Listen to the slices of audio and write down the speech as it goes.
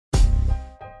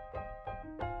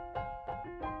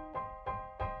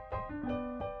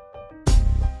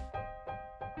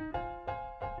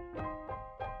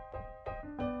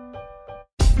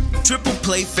Triple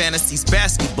Play Fantasies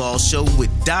basketball show with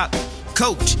Doc,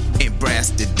 Coach, and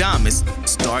Brastradamus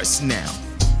starts now.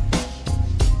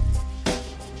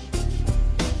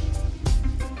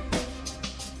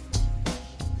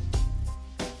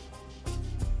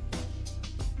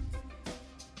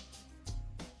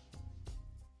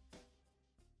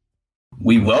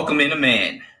 We welcome in a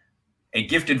man, a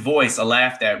gifted voice, a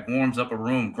laugh that warms up a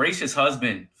room, gracious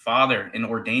husband, father, and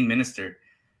ordained minister,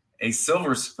 a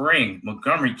Silver Spring,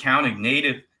 Montgomery County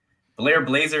native, Blair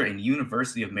Blazer, and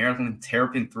University of Maryland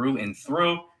Terrapin through and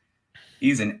through.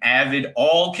 He's an avid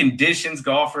all conditions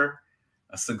golfer,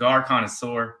 a cigar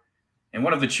connoisseur, and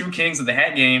one of the true kings of the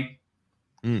hat game.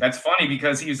 That's funny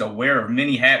because he's aware of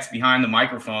many hats behind the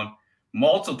microphone,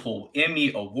 multiple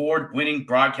Emmy award-winning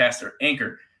broadcaster,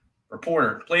 anchor,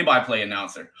 reporter, play-by-play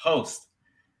announcer, host,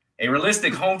 a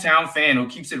realistic hometown fan who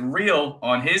keeps it real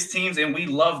on his teams, and we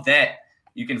love that.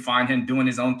 You can find him doing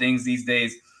his own things these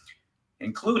days,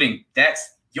 including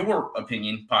That's Your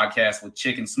Opinion podcast with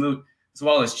Chick and Smoot, as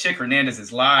well as Chick Hernandez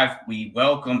is live. We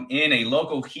welcome in a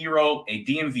local hero, a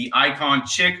DMV icon,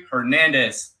 Chick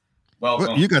Hernandez. Welcome.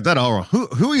 Well, you got that all wrong.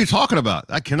 Who are you talking about?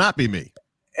 That cannot be me.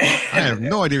 I have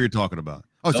no idea what you're talking about.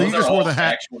 Oh, so you just wore the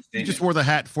hat. You just wore the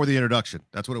hat for the introduction.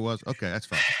 That's what it was. Okay, that's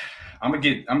fine. I'm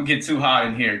gonna get too hot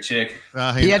in here, Chick.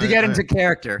 He had to get into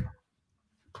character.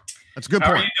 That's a good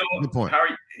point. How are you doing? Good point. How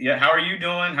are you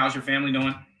doing? How's your family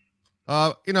doing?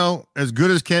 As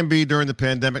good as can be during the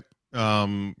pandemic.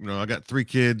 I got 3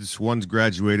 kids. One's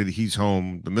graduated. He's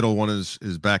home. The middle one is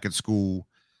back at school.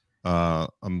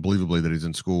 Unbelievably that he's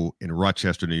in school in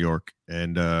Rochester, New York.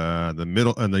 And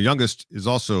the youngest is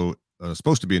also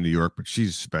supposed to be in New York, but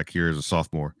she's back here as a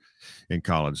sophomore in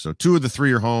college. So 2 of the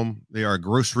 3 are home. They are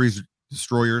groceries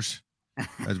destroyers,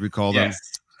 as we call them.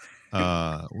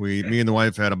 Me and the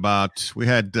wife had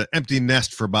empty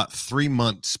nest for about 3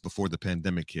 months before the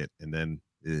pandemic hit. And then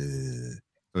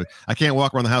I can't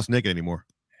walk around the house naked anymore.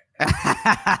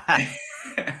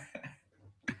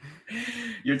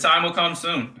 Your time will come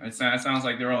soon. It sounds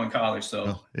like they're all in college. So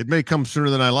well, it may come sooner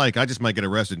than I like. I just might get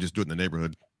arrested and just do it in the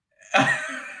neighborhood.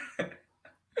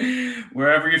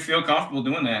 Wherever you feel comfortable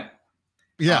doing that.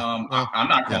 Yeah. I'm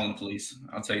not calling the police.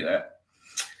 I'll tell you that.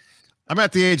 I'm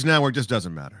at the age now where it just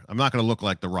doesn't matter. I'm not going to look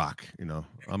like The Rock.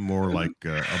 I'm more like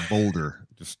a boulder.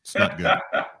 It's not good.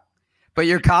 But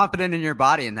you're confident in your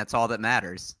body, and that's all that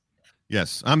matters.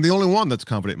 Yes. I'm the only one that's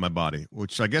confident in my body,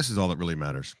 which I guess is all that really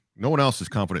matters. No one else is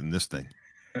confident in this thing.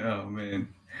 Oh, man.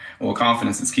 Well,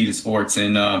 confidence is key to sports.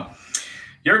 And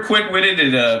you're quick-witted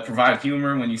to provide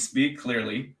humor when you speak,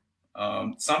 clearly.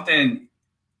 Something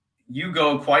you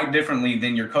go quite differently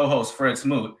than your co-host, Fred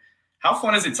Smoot. How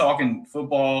fun is it talking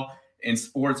football and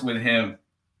sports with him?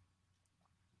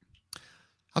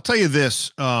 I'll tell you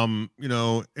this,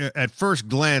 at first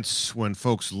glance, when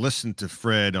folks listened to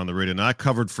Fred on the radio, and I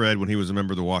covered Fred when he was a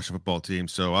member of the Washington football team,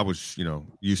 so I was,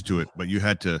 used to it. But you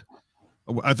had to.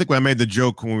 I think when I made the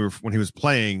joke when he was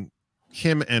playing,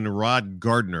 him and Rod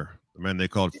Gardner, the man they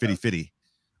called Fitty Fitty.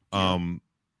 I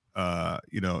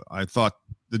thought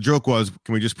the joke was,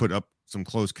 can we just put up some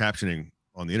closed captioning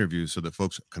on the interviews so that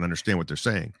folks can understand what they're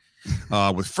saying?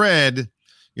 With Fred.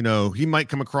 He might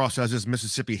come across as this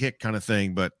Mississippi hick kind of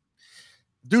thing, but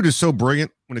dude is so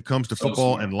brilliant when it comes to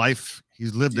football and life.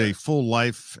 He's lived a full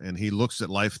life, and he looks at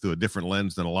life through a different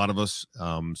lens than a lot of us.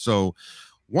 So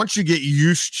once you get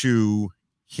used to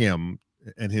him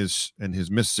and his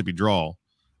Mississippi drawl,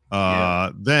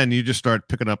 then you just start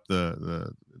picking up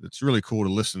it's really cool to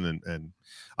listen. And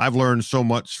I've learned so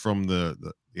much from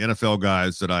the NFL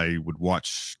guys that I would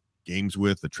watch games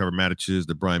with, the Trevor Matiches,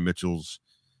 the Brian Mitchells.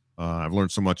 I've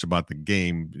learned so much about the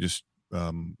game, just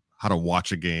how to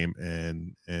watch a game,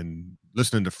 and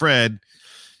listening to Fred,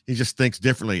 he just thinks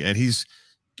differently, and he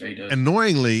does.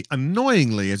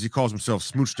 annoyingly, as he calls himself,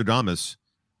 Smoochstradamus,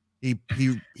 he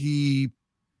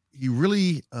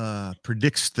really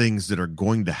predicts things that are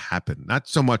going to happen. Not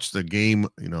so much the game,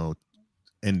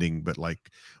 ending, but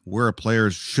like where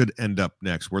players should end up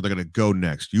next, where they're going to go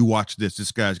next. You watch this.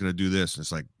 This guy's going to do this.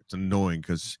 And it's annoying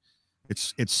because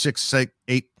it's 6,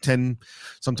 8, 10,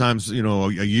 sometimes, a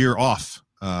year off.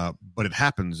 But it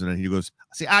happens. And then he goes,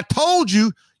 see, I told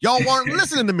you, y'all weren't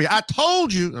listening to me. I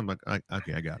told you. I'm like,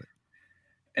 okay, I got it.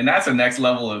 And that's a next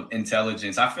level of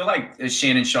intelligence. I feel like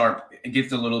Shannon Sharp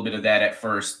gets a little bit of that at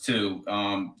first too.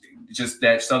 Just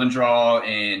that Southern draw,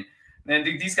 and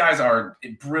these guys are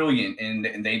brilliant,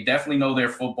 and they definitely know their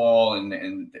football.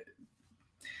 And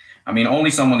I mean,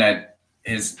 only someone that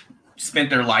has spent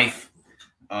their life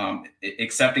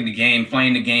accepting the game,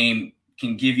 playing the game,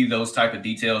 can give you those type of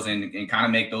details and kind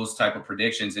of make those type of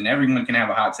predictions. And everyone can have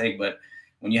a hot take, but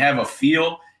when you have a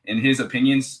feel and his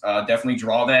opinions definitely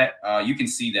draw that. You can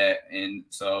see that. And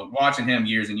so watching him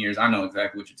years and years, I know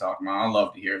exactly what you're talking about. I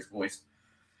love to hear his voice.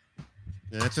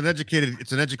 Yeah, it's an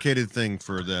educated thing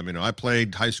for them. You know, I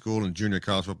played high school and junior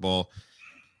college football.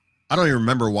 I don't even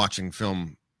remember watching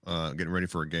film getting ready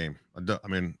for a game. I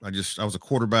was a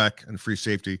quarterback and free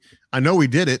safety. I know we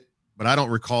did it, but I don't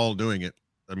recall doing it.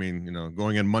 I mean, you know,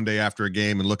 going in Monday after a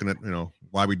game and looking at, you know,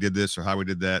 why we did this or how we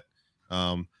did that.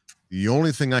 The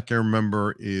only thing I can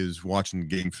remember is watching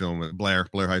game film at Blair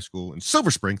High School in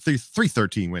Silver Spring,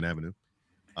 313 Wayne Avenue.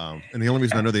 And the only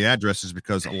reason I know the address is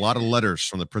because a lot of letters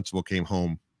from the principal came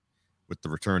home with the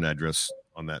return address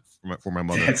on that for my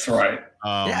mother. That's right.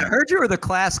 Yeah, I heard you were the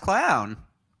class clown.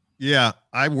 Yeah,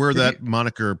 I wear that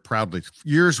moniker proudly.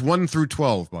 Years 1 through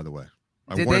 12, by the way.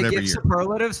 Did they give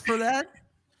superlatives for that?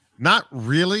 Not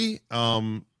really.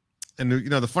 And you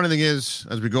know, the funny thing is,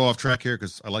 as we go off track here,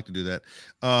 because I like to do that,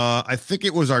 I think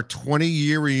it was our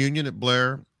 20-year reunion at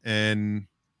Blair, and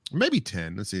maybe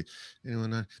 10. Let's see. It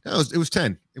was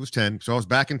 10. It was 10. So I was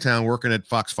back in town working at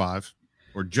Fox 5,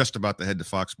 or just about to head to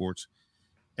Fox Sports.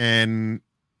 And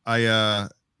we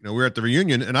were at the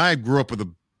reunion, and I grew up with a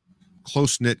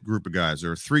close-knit group of guys.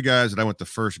 There are 3 guys that I went to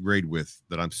first grade with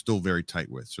that I'm still very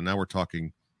tight with. So now we're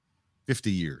talking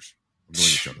 50 years of knowing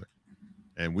each other.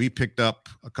 And we picked up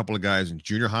a couple of guys in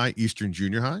junior high, Eastern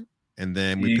Junior High. And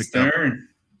then we picked up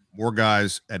more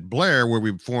guys at Blair, where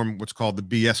we formed what's called the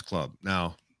BS Club.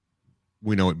 Now,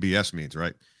 we know what BS means,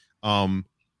 right?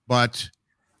 But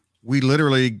we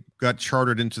literally got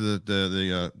chartered into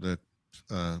the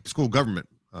school government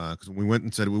because we went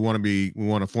and said we want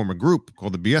to form a group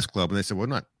called the BS Club, and they said, well,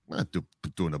 we're not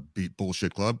doing a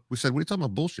bullshit club. We said, what are you talking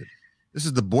about, bullshit? This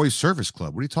is the Boys Service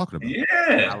Club. What are you talking about?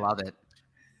 Yeah, I love it.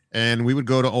 And we would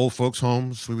go to old folks'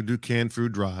 homes. We would do canned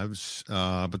food drives,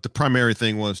 but the primary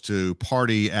thing was to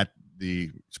party at the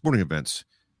sporting events.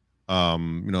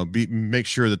 Make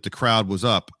sure that the crowd was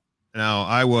up. Now,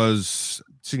 I was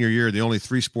senior year, the only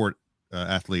 3-sport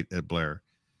athlete at Blair.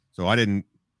 So I didn't,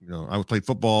 I played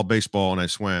football, baseball, and I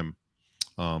swam.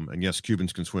 And yes,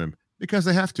 Cubans can swim because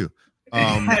they have to. So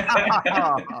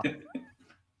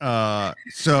I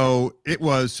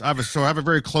have a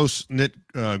very close knit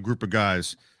group of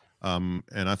guys. And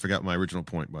I forgot my original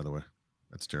point, by the way.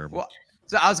 That's terrible. Well,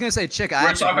 so I was going to say, Chick, I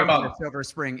actually went to the Silver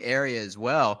Spring area as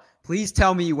well. Please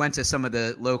tell me you went to some of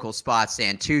the local spots,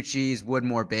 Santucci's,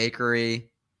 Woodmore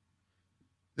Bakery.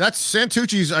 That's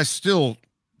Santucci's. I still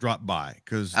drop by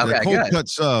because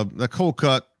the cold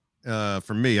cut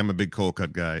for me, I'm a big cold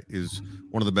cut guy, is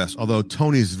one of the best. Although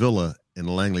Tony's Villa in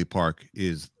Langley Park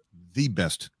is the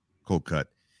best cold cut.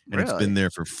 And It's been there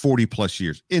for 40 plus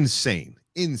years. Insane.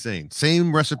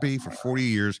 Same recipe for 40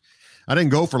 years. I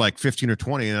didn't go for like 15 or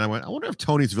 20. And I went, I wonder if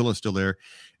Tony's Villa is still there.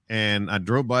 And I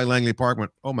drove by Langley Park,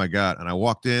 went, oh my God. And I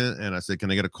walked in and I said,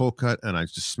 can I get a cold cut? And I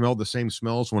just smelled the same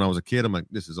smells when I was a kid. I'm like,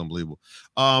 this is unbelievable.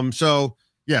 So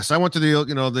yes, I went to the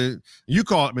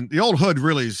old hood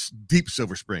really is deep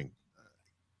Silver Spring.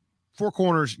 Four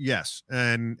Corners. Yes.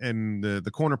 And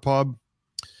the corner pub.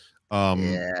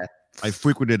 I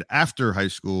frequented after high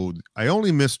school. I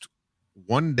only missed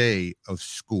one day of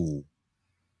school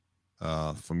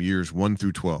from years 1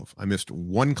 through 12. I missed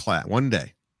one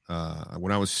day.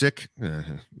 When I was sick,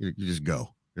 you just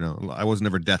go. I was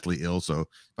never deathly ill. So if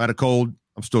I had a cold,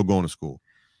 I'm still going to school.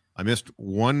 I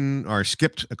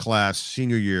skipped a class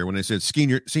senior year when they said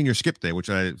senior skip day, which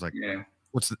I was like,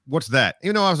 what's that? I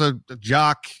was a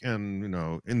jock and,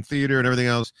 in theater and everything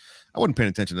else. I wasn't paying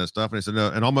attention to that stuff. And I said,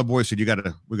 no. And all my boys said, we got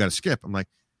to skip. I'm like,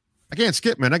 I can't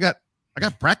skip, man. I got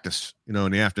practice, in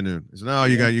the afternoon. I said, no,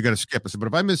 you got to skip. I said, but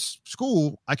if I miss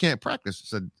school, I can't practice. I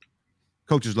said,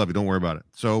 coaches love you. Don't worry about it.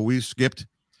 So we skipped,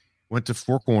 went to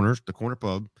Four Corners, the corner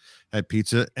pub, had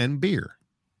pizza and beer.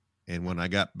 And when I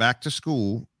got back to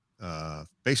school,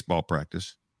 baseball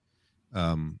practice,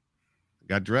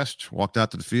 got dressed, walked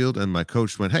out to the field, and my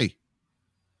coach went, hey,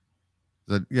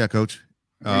 I said, yeah, coach,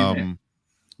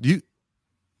 do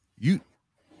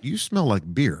you smell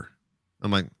like beer?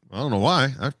 I'm like, I don't know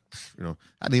why. I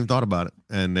hadn't even thought about it.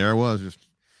 And there I was, just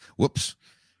whoops.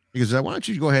 He goes, why don't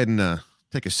you go ahead and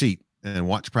take a seat and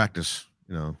watch practice,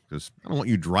 because I don't want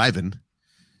you driving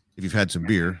if you've had some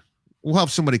beer. We'll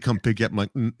have somebody come pick you up. I'm like,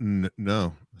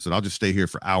 no. I said, I'll just stay here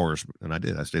for hours. And I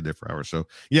did. I stayed there for hours. So,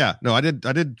 yeah, no, I did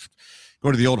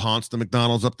go to the old haunts. The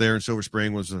McDonald's up there in Silver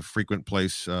Spring was a frequent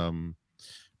place.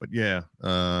 But,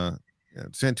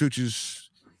 Santucci's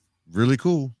really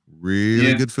cool.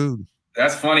 Really good food.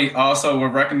 That's funny. Also, we're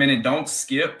recommending don't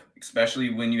skip, especially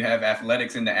when you have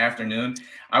athletics in the afternoon.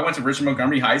 I went to Richard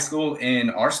Montgomery High School,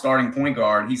 and our starting point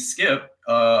guard, he skipped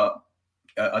a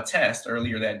test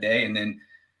earlier that day, and then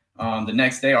The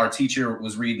next day, our teacher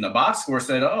was reading the box score,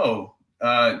 said, "Oh,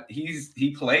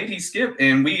 he played, he skipped,"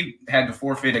 and we had to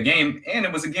forfeit a game, and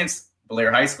it was against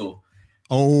Blair High School.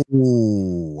 Oh,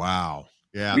 wow.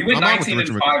 Yeah. We went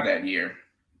 19-5 that year.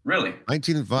 Really?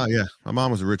 19-5, yeah. My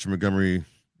mom was a Richard Montgomery.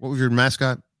 What was your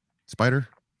mascot? Spider?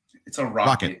 It's a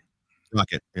rocket.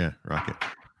 Rocket. Yeah, Rocket.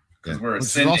 Because we're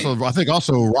ascending. Also, I think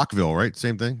also Rockville, right?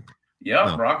 Same thing. Yeah,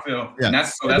 no. Rockville. Yeah. And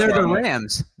that's they're the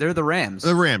Rams. They're the Rams.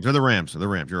 They're the Rams.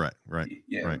 You're right. Right.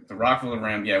 Yeah. Right. The Rockville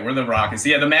Rams. Yeah, we're the Rockets.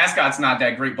 Yeah, the mascot's not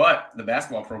that great, but the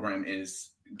basketball program is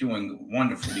doing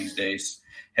wonderful these days,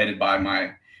 headed by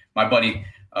my buddy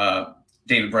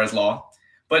David Breslaw.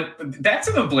 But back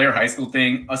to the Blair High School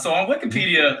thing. So on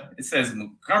Wikipedia, it says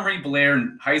Montgomery Blair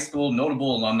High School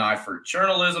notable alumni for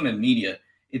journalism and media.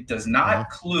 It does not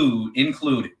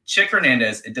include Chick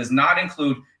Hernandez. It does not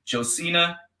include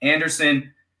Josina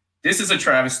Anderson. This is a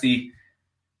travesty,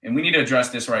 and we need to address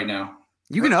this right now.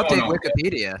 You can update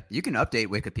Wikipedia. You can update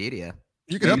Wikipedia.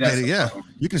 You can update it, yeah.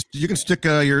 You can stick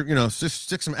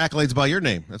stick some accolades by your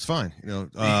name. That's fine.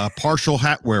 Partial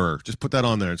hat wearer. Just put that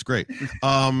on there. It's great.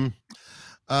 I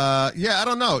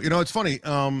don't know. It's funny.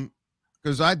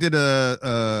 Because I did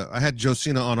I had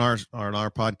Josina on our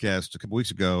podcast a couple weeks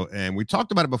ago, and we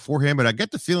talked about it beforehand, but I get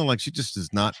the feeling like she just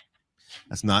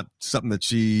that's not something that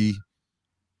she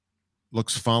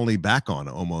looks fondly back on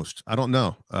almost. I don't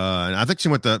know. And I think she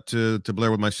went to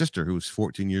Blair with my sister, who's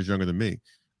 14 years younger than me.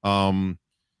 I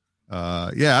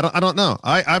don't know.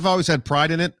 I've always had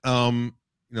pride in it. In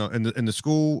the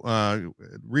school,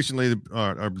 recently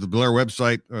the Blair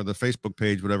website or the Facebook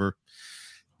page, whatever,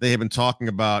 they have been talking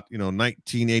about,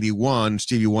 1981,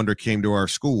 Stevie Wonder came to our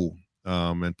school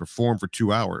and performed for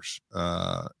 2 hours.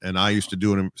 And I used to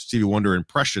do a Stevie Wonder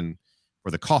impression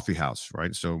for the coffee house,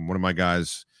 right? So one of my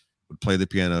guys would play the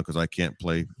piano because I can't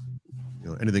play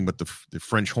anything but the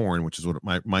French horn, which is what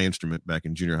my instrument back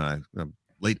in junior high. I'm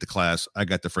late to class. I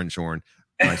got the French horn.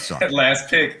 I suck. Last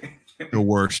pick. The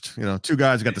worst. Two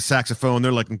guys got the saxophone.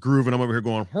 They're like grooving. I'm over here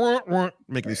going,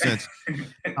 make any sense.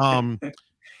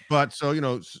 But so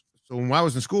when I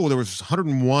was in school, there was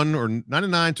 101 or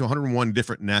 99 to 101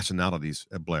 different nationalities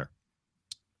at Blair.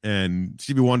 And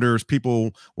Stevie Wonder's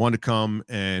people wanted to come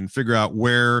and figure out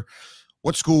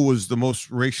what school was the most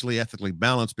racially, ethically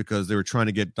balanced, because they were trying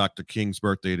to get Dr. King's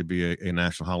birthday to be a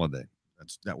national holiday.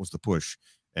 That was the push.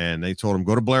 And they told him,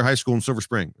 go to Blair High School in Silver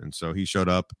Spring. And so he showed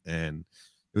up, and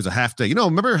it was a half day.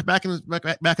 Remember back in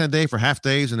the day for half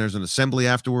days, and there's an assembly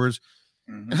afterwards.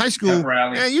 Mm-hmm. In high school,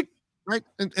 right?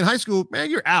 In high school, man,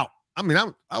 you're out. I mean,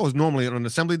 I was normally on an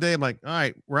assembly day. I'm like, all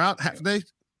right, we're out half a day.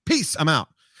 Peace, I'm out.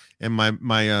 And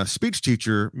my speech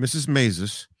teacher, Mrs.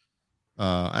 Mazes,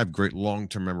 I have great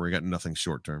long-term memory, got nothing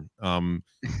short-term.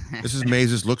 Mrs.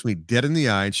 Mazes looks me dead in the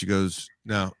eye, and she goes,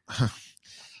 now, how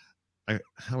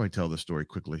do I tell this story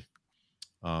quickly?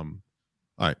 All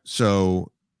right,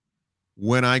 so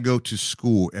when I go to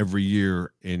school every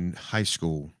year in high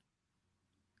school,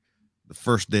 the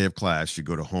first day of class, you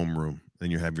go to homeroom,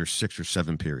 and you have your 6 or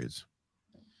 7 periods.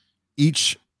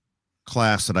 Each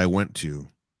class that I went to,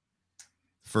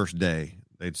 first day,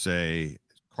 they'd say,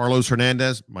 Carlos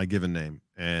Hernandez, my given name.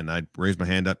 And I'd raise my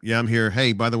hand up. Yeah, I'm here.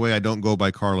 Hey, by the way, I don't go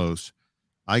by Carlos.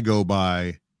 I go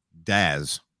by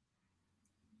Daz.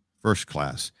 First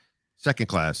class. Second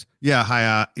class. Yeah,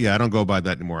 hi. I don't go by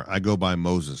that anymore. I go by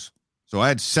Moses. So I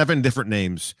had 7 different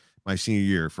names my senior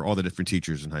year for all the different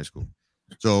teachers in high school.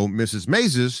 So Mrs.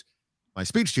 Mazes, my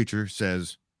speech teacher,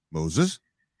 says Moses,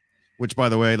 which, by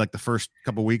the way, like the first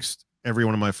couple of weeks, every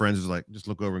one of my friends is like, just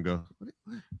look over and go,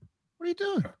 what are you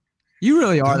doing? You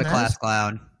really are the class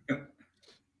clown.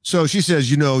 So she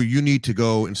says, you need to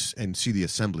go and see the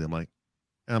assembly. I'm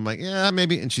like, yeah,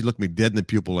 maybe. And she looked me dead in the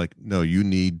pupil like, no, you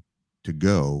need to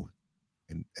go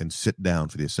and sit down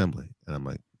for the assembly. And I'm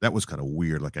like, that was kind of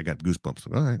weird. Like I got goosebumps.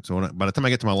 Like, all right. So by the time I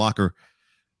get to my locker,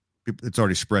 it's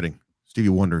already spreading. Stevie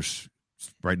Wonder's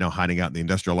right now hiding out in the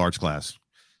industrial arts class.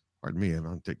 Pardon me,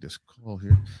 I'll take this call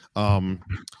here.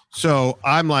 So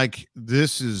I'm like,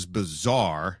 this is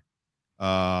bizarre.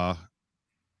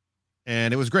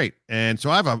 And it was great. And so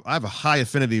I have a high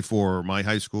affinity for my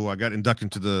high school. I got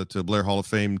inducted to Blair Hall of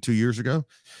Fame 2 years ago,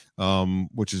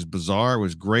 which is bizarre. It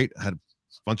was great. I had a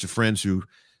bunch of friends who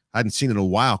I hadn't seen in a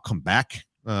while come back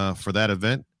for that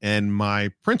event. And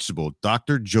my principal,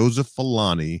 Dr. Joseph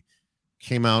Falani,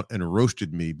 came out and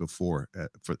roasted me before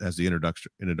as the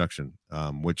introduction,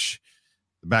 which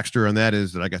the backstory on that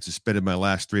is that I got suspended my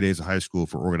last 3 days of high school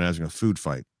for organizing a food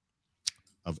fight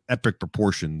of epic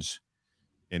proportions,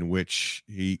 in which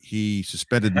he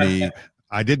suspended me.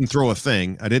 I didn't throw a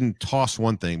thing. I didn't toss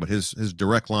one thing, but his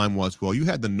direct line was, well, you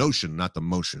had the notion, not the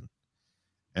motion.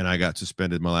 and I got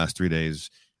suspended my last 3 days.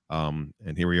 And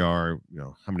here we are,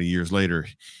 how many years later,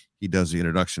 he does the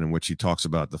introduction in which he talks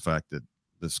about the fact that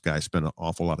this guy spent an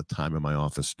awful lot of time in my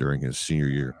office during his senior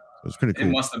year. It was pretty cool.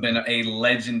 It must have been a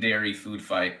legendary food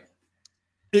fight.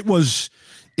 It was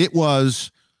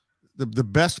the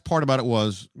best part about it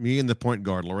was me and the point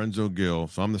guard, Lorenzo Gill.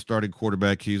 So I'm the starting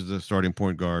quarterback. He's the starting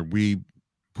point guard. We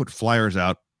put flyers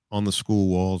out on the school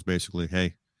walls, basically,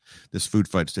 hey, this food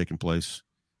fight's taking place.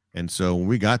 And so when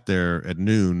we got there at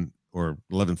noon or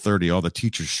 11:30, all the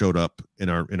teachers showed up in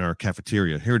our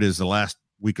cafeteria. Here it is, the last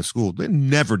week of school. They're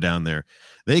never down there.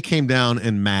 They came down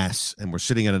en masse and we're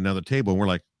sitting at another table and we're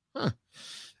like,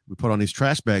 we put on these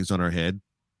trash bags on our head,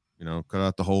 cut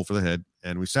out the hole for the head.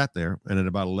 And we sat there, and at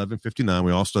about 11:59,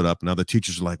 we all stood up. Now the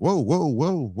teachers are like, whoa, whoa,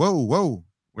 whoa, whoa, whoa.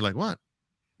 We're like, what?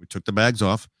 We took the bags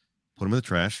off, put them in the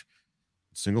trash,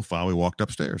 single file. We walked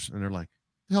upstairs, and they're like,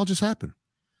 what the hell just happened?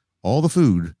 All the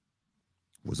food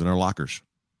was in our lockers.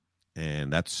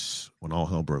 And that's when all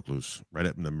hell broke loose, right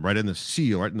in the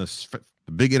seal, right in the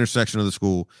big intersection of the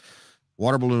school.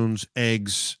 Water balloons,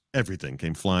 eggs, everything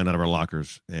came flying out of our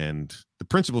lockers. And the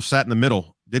principal sat in the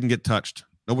middle, didn't get touched.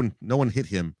 No one hit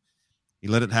him. He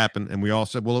let it happen, and we all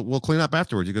said, well, we'll clean up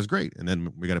afterwards. He goes, great. And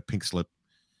then we got a pink slip.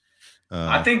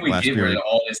 I think we get where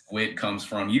all this wit comes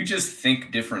from. You just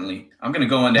think differently. I'm going to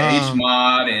go into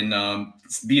HMOD and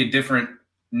be a different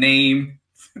name.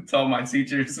 Tell my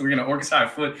teachers we're going to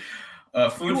organize a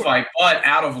food fight, but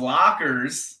out of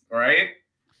lockers, right?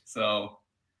 So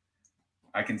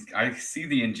I see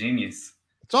the ingenious.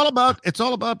 It's all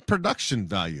about production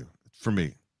value for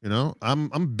me.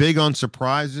 I'm big on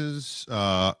surprises.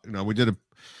 We did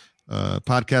a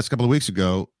podcast a couple of weeks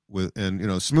ago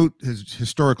Smoot is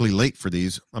historically late for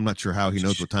these. I'm not sure how he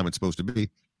knows what time it's supposed to be.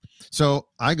 So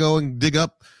I go and dig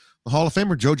up the Hall of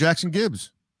Famer, Joe Jackson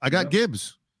Gibbs. I got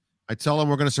Gibbs. I tell him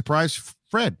we're going to surprise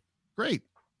Fred. Great.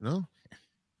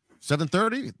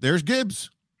 7:30, there's Gibbs.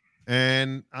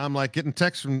 And I'm like getting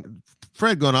texts from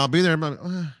Fred going, I'll be there. I'm like, what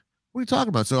are you talking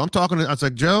about? So I was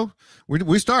like, Joe, we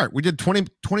did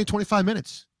 25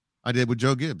 minutes. I did with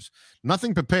Joe Gibbs.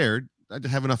 Nothing prepared. I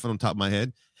didn't have enough on top of my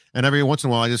head. And every once in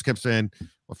a while, I just kept saying,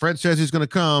 well, Fred says he's going to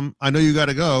come. I know you got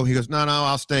to go. He goes, no,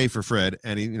 I'll stay for Fred.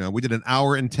 And we did an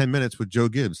hour and 10 minutes with Joe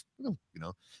Gibbs,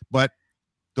 but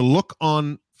the look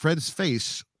on Fred's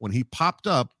face when he popped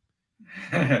up,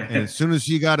 and as soon as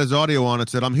he got his audio on, it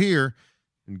said, I'm here.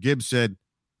 And Gibbs said,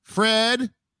 Fred,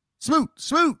 Smoot,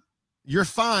 you're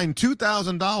fined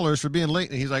 $2,000 for being late.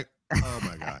 And he's like, oh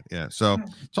my God. Yeah. So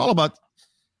it's all about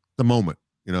the moment,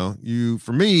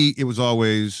 for me, it was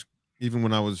always, even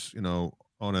when I was,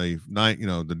 on a night,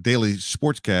 the daily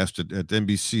sportscast at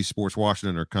NBC Sports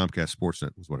Washington or Comcast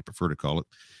Sportsnet was what I prefer to call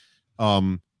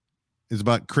it. Is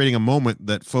about creating a moment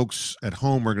that folks at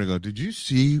home are going to go, did you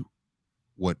see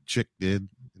what Chick did?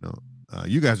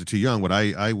 You guys are too young, but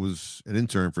I was an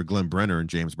intern for Glenn Brenner and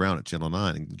James Brown at Channel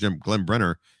 9. And Glenn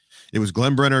Brenner, it was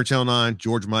Glenn Brenner at Channel 9,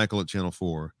 George Michael at Channel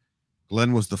 4.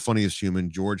 Glenn was the funniest human.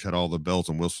 George had all the bells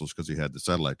and whistles because he had the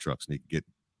satellite trucks, and he could get,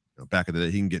 back in the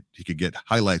day, he could get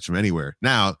highlights from anywhere.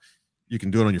 Now you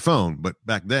can do it on your phone, but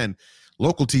back then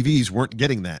local TVs weren't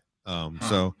getting that.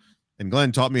 So, and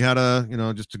Glenn taught me how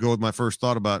to, just to go with my first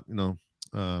thought about,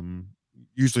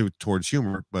 usually towards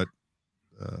humor, but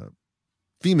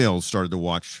females started to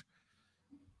watch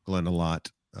Glenn a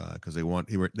lot because they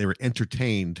were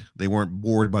entertained. They weren't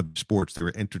bored by the sports; they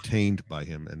were entertained by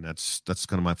him, and that's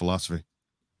kind of my philosophy.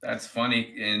 That's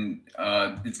funny, and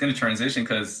it's going to transition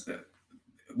because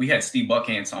we had Steve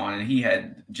Buckhantz on, and he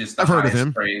had just the heard of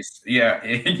him. Praise. Yeah,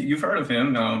 you've heard of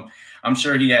him. I'm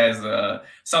sure he has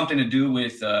something to do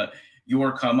with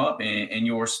your come up and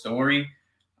your story.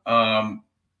 I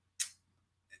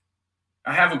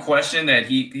have a question that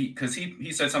because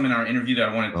he said something in our interview that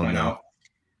I wanted to point out.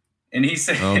 And he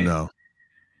said,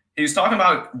 he was talking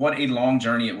about what a long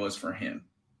journey it was for him,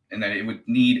 and that it would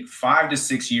need 5 to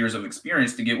 6 years of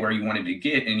experience to get where he wanted to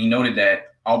get. And he noted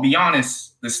that, I'll be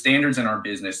honest, the standards in our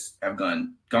business have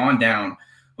gone down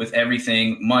with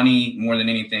everything, money more than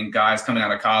anything. Guys coming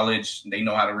out of college, they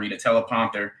know how to read a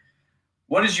teleprompter.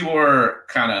 What is your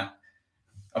kind of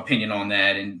opinion on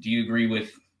that? And do you agree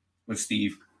with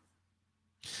Steve?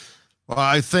 Well,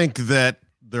 I think that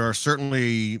there are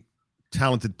certainly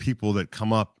talented people that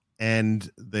come up and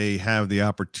they have the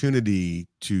opportunity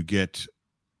to get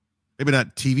maybe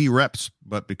not TV reps,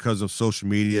 but because of social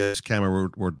media, this camera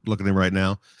we're looking at right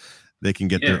now, they can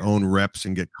get their own reps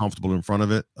and get comfortable in front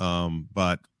of it.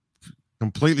 But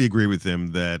completely agree with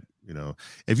him that,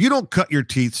 if you don't cut your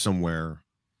teeth somewhere,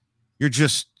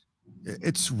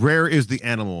 it's rare is the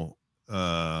animal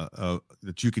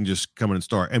that you can just come in and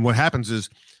start. And what happens is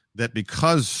that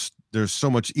because there's so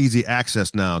much easy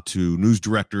access now to news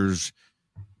directors,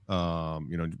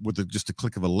 with just a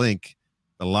click of a link,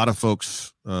 a lot of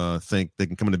folks think they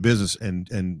can come into business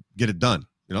and get it done.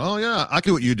 Oh yeah, I can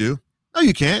do what you do. No,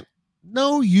 you can't.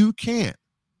 No, you can't.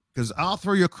 Because I'll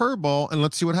throw you a curveball and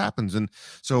let's see what happens. And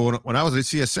so when I was at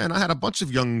CSN, I had a bunch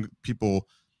of young people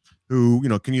who,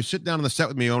 can you sit down on the set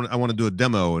with me? I want to do a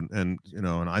demo and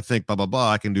I think blah, blah,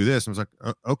 blah, I can do this. And I was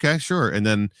like, okay, sure. And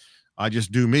then I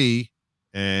just do me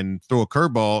and throw a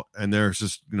curveball and there's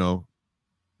just,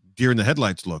 deer in the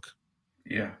headlights look.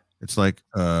 Yeah. It's like,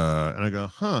 and I go,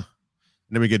 huh. And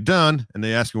then we get done and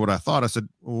they ask me what I thought. I said,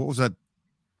 well, what was that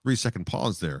 3-second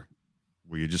pause there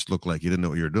where you just look like you didn't know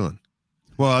what you were doing?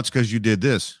 Well, that's because you did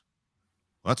this.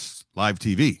 Well, that's live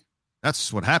TV.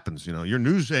 That's what happens. Your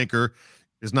news anchor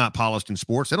is not polished in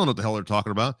sports. They don't know what the hell they're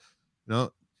talking about.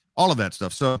 All of that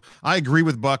stuff. So I agree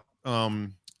with Buck.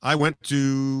 I went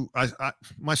to,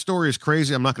 my story is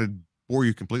crazy. I'm not going to bore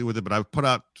you completely with it, but I've put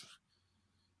out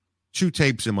 2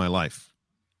 tapes in my life.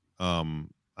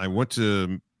 I went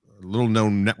to a little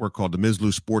known network called the Ms.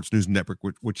 Sports News Network,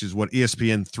 which is what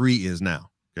ESPN 3 is now.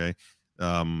 Okay.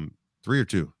 3 or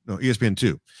 2? No, ESPN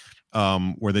 2,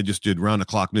 where they just did round the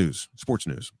clock news, sports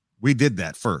news. We did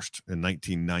that first in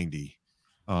 1990.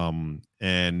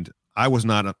 And I was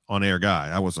not an on-air guy.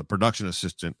 I was a production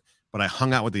assistant, but I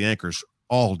hung out with the anchors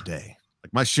all day.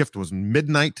 Like my shift was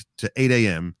midnight to 8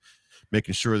 a.m.,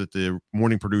 making sure that the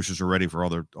morning producers are ready for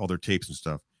all their tapes and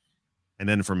stuff. And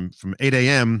then from 8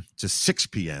 a.m. to 6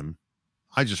 p.m.,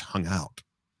 I just hung out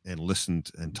and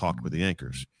listened and talked with the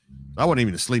anchors. I wasn't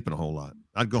even sleeping a whole lot.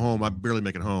 I'd go home. I'd barely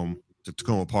make it home to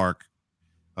Tacoma Park,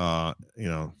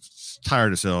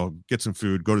 tired as hell, get some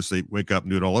food, go to sleep, wake up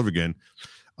and do it all over again.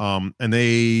 And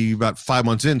they, about 5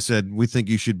 months in, said, we think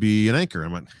you should be an anchor.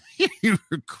 I'm like, you're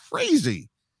crazy.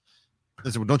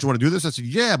 They said, well, don't you want to do this? I said,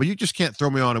 yeah, but you just can't throw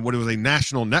me on what was a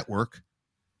national network.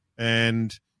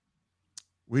 And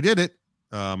we did it.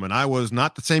 And I was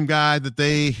not the same guy that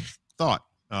they thought,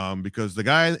 because the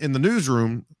guy in the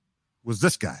newsroom was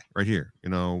this guy right here,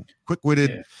 quick-witted.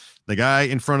 Yeah. The guy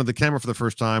in front of the camera for the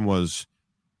first time was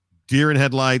deer in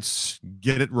headlights,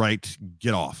 get it right,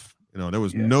 get off. There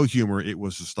was no humor. It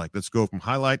was just like, let's go from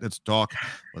highlight, let's talk,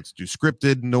 let's do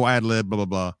scripted, no ad lib, blah,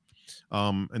 blah,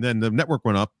 blah. And then the network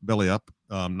went up, belly up,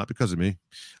 not because of me.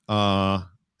 And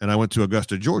I went to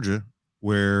Augusta, Georgia,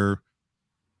 where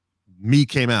me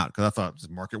came out because I thought, this is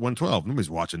Market 112. Nobody's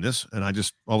watching this. And I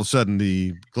just, all of a sudden,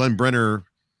 the Glenn Brenner,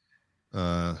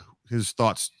 his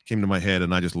thoughts came to my head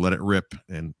and I just let it rip.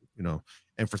 And,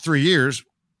 and for 3 years,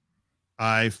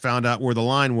 I found out where the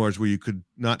line was where you could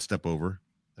not step over.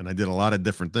 And I did a lot of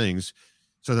different things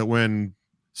so that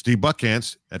Steve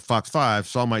Buckhantz at Fox 5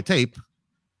 saw my tape,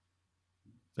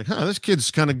 like, this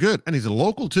kid's kind of good. And he's a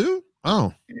local too.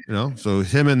 Oh, so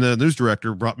him and the news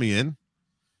director brought me in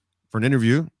for an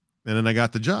interview and then I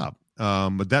got the job.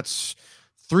 But that's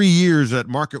 3 years at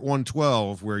Market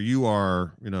 112 where you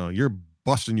are, you're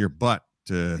busting your butt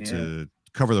to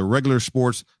cover the regular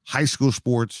sports, high school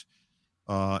sports,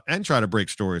 and try to break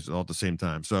stories all at the same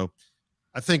time. So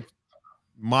I think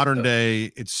modern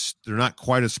day, they're not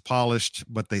quite as polished,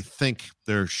 but they think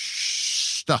their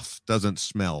stuff doesn't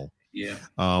smell. Yeah.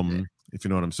 If you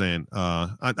know what I'm saying.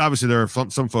 Obviously there are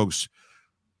some folks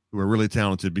who are really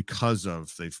talented because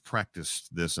they've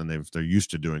practiced this and they're used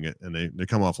to doing it and they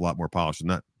come off a lot more polished and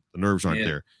the nerves aren't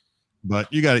there.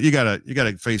 But you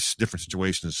gotta face different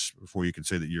situations before you can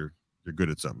say that you're good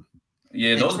at something.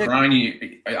 Yeah, those grind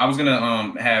years. I was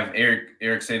gonna have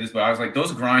Eric say this, but I was like,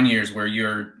 those grind years where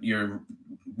you're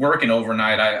working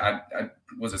overnight. I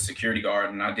was a security guard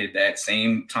and I did that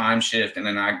same time shift, and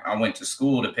then I went to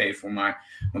school to pay for my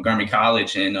Montgomery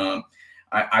College, and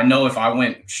I know if I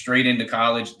went straight into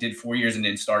college, did 4 years, and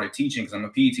then started teaching because I'm a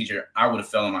PE teacher, I would have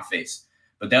fell on my face.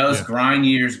 But those grind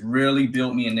years really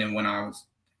built me, and then when I was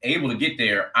able to get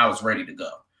there, I was ready to go.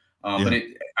 But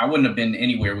I wouldn't have been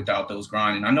anywhere without those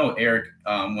grind. And I know Eric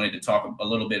wanted to talk a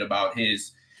little bit about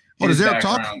his does Eric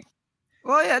background. Talk?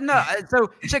 Well, yeah, no.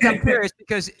 So, Chick, I'm curious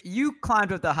because you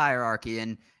climbed up the hierarchy,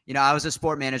 and I was a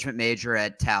sport management major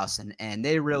at Towson, and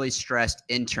they really stressed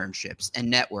internships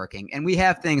and networking. And we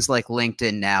have things like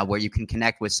LinkedIn now where you can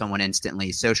connect with someone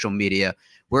instantly, social media,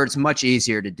 where it's much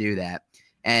easier to do that.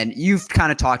 And you've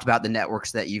kind of talked about the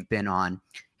networks that you've been on.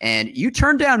 And you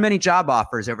turned down many job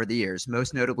offers over the years,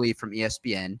 most notably from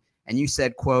ESPN. And you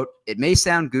said, quote, "It may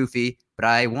sound goofy, but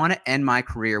I want to end my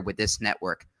career with this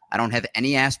network. I don't have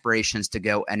any aspirations to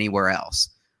go anywhere else."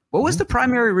 What was the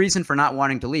primary reason for not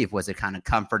wanting to leave? Was it kind of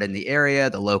comfort in the area,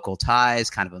 the local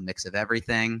ties, kind of a mix of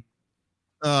everything?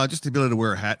 Just the ability to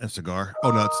wear a hat and a cigar.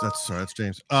 Oh no, that's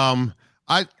James.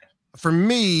 For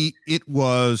me, it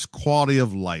was quality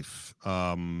of life.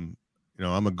 I'm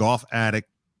a golf addict,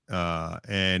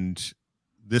 and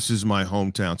this is my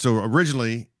hometown. So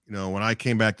originally, when I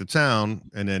came back to town,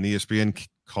 and then ESPN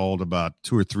called about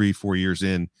 2 or 3, 4 years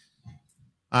in,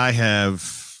 I have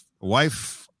a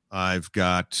wife. I've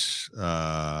got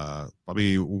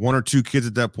probably 1 or 2 kids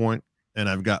at that point, and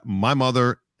I've got my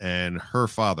mother and her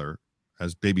father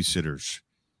as babysitters,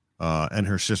 and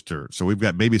her sister. So we've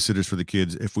got babysitters for the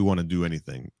kids if we want to do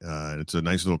anything. It's a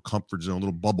nice little comfort zone,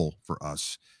 little bubble for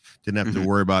us. Didn't have to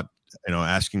worry about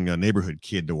asking a neighborhood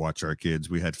kid to watch our kids.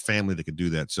 We had family that could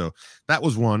do that. So that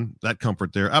was that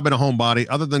comfort there. I've been a homebody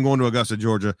other than going to Augusta,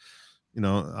 Georgia.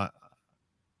 I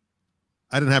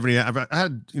didn't have any. I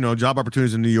had job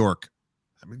opportunities in New York.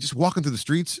 I mean, just walking through the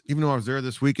streets, even though I was there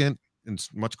this weekend, and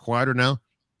it's much quieter now.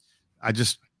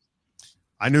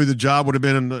 I knew the job would have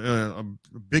been a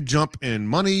big jump in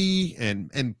money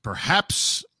and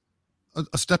perhaps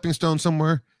a stepping stone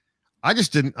somewhere. I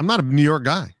just didn't. I'm not a New York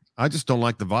guy. I just don't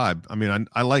like the vibe. I mean,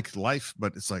 I like life,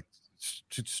 but it's like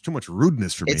it's too much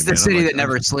rudeness for me. It's the city that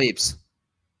never sleeps.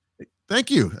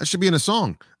 Thank you. That should be in a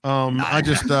song. I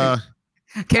just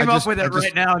came up with it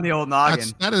right now in the old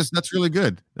noggin. That's really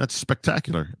good. That's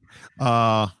spectacular.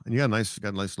 And you got a nice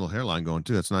little hairline going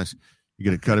too. That's nice. You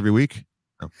get it cut every week?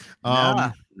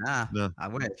 No. Nah. I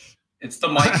wish. It's the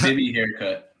Mike Bibby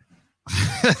haircut.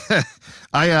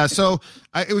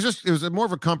 It was more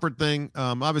of a comfort thing.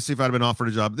 Obviously, if I'd been offered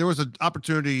a job, there was an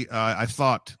opportunity. I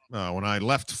thought when I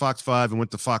left Fox 5 and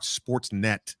went to Fox Sports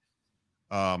Net,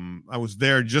 I was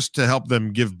there just to help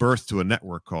them give birth to a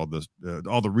network called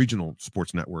all the regional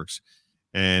sports networks,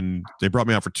 and they brought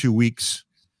me out for 2 weeks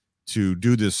to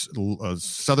do this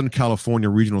Southern California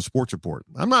regional sports report.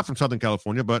 I'm not from Southern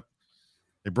California, but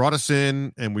they brought us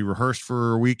in and we rehearsed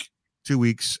for a week, 2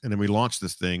 weeks, and then we launched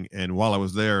this thing. And while I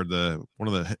was there, one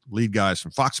of the lead guys from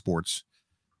Fox Sports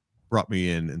brought me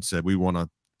in and said, "We want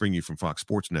to bring you from Fox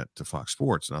Sports Net to Fox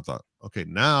Sports." And I thought, okay,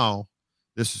 now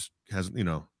this has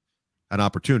an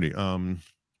opportunity.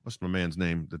 What's my man's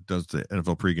name that does the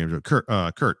NFL pregame? Kurt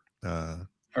Menefee.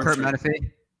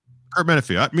 Kurt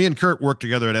Menefee. Me and Kurt worked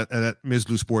together at Ms.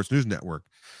 Lou Sports News Network.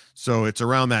 So it's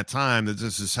around that time that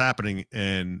this is happening,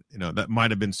 and that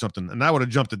might have been something. And I would have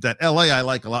jumped at that. LA I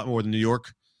like a lot more than New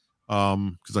York,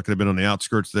 because I could have been on the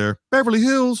outskirts there. Beverly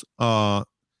Hills. But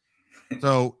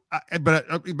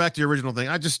back to the original thing.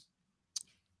 I just,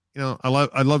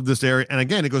 I love this area, and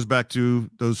again, it goes back to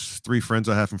those 3 friends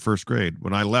I have from first grade.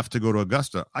 When I left to go to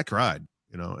Augusta, I cried.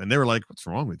 And they were like, "What's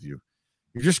wrong with you?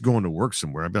 You're just going to work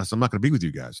somewhere. I'm not going to be with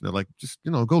you guys." And they're like, "Just,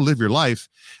 go live your life."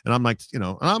 And I'm like,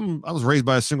 I was raised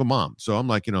by a single mom. So I'm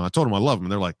like, I told them I love them.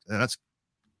 And they're like, that's,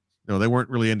 they weren't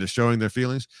really into showing their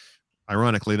feelings.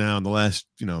 Ironically, now in the last,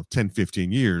 10,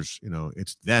 15 years,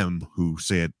 it's them who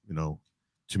say it,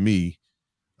 to me.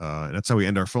 And that's how we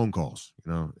end our phone calls,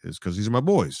 is because these are my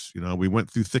boys. We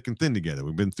went through thick and thin together.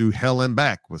 We've been through hell and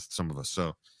back with some of us.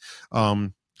 So,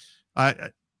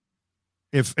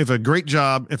 if a great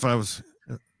job, if I was,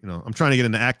 I'm trying to get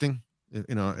into acting.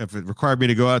 If it required me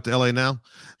to go out to LA now,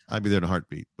 I'd be there in a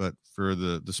heartbeat. But for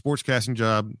the sportscasting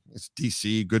job, it's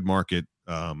DC, good market.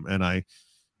 And I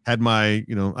had my,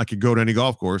 I could go to any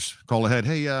golf course, call ahead.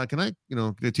 "Hey, can I,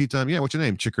 get a tee time?" "Yeah, what's your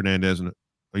name?" "Chick Hernandez." "And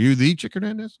are you the Chick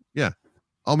Hernandez?" "Yeah."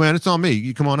 "Oh man, it's on me.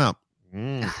 You come on out."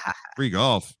 Free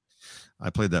golf. I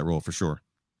played that role for sure.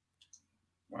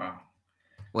 Wow.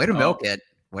 Way to milk it.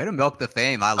 Way to milk the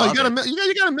fame. I love you gotta milk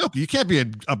it. You can't be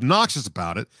obnoxious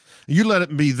about it. You let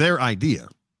it be their idea.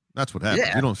 That's what happens.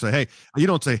 Yeah. You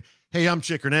don't say, "Hey, I'm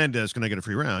Chick Hernandez. Can I get a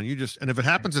free round?" And if it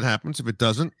happens, it happens. If it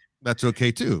doesn't, that's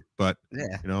okay too. But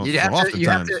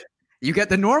you get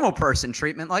the normal person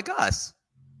treatment like us.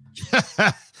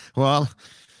 Well,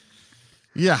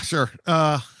 yeah, sure.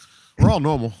 We're all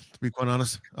normal, to be quite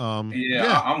honest. I'm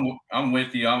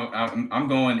with you. I'm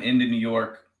going into New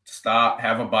York. Stop,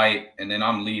 have a bite, and then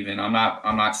I'm leaving. I'm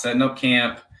not setting up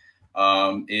camp.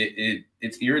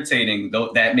 It's irritating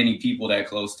that many people that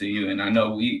close to you. And I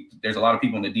know there's a lot of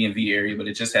people in the DMV area, but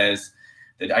it just has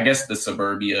the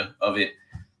suburbia of it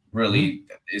really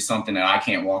is something that I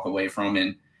can't walk away from.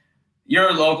 And you're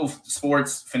a local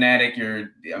sports fanatic.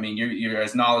 You're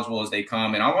as knowledgeable as they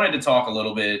come. And I wanted to talk a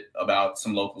little bit about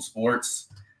some local sports.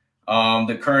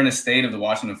 The current estate of the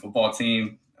Washington football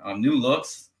team, new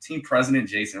looks. Team president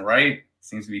Jason Wright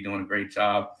seems to be doing a great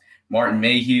job. Martin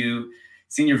Mayhew,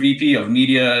 senior VP of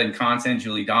media and content,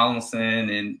 Julie Donaldson,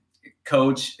 and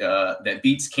coach that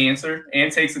beats cancer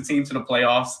and takes the team to the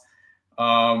playoffs.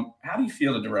 How do you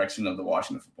feel the direction of the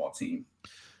Washington football team?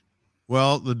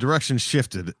 Well, the direction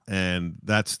shifted, and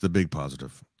that's the big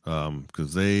positive,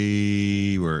 because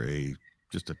they were a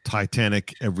just a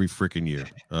Titanic every freaking year.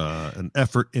 An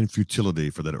effort in futility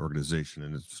for that organization.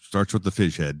 And it starts with the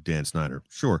fish head, Dan Snyder.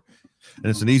 Sure. And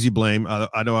it's an easy blame.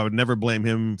 I know I would never blame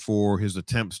him for his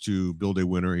attempts to build a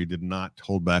winner. He did not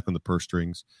hold back on the purse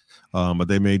strings. But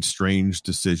they made strange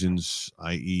decisions,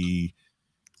 i.e.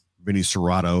 Vinny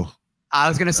Serrato. I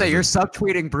was going to say, you're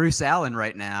subtweeting Bruce Allen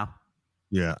right now.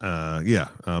 Yeah.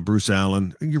 Bruce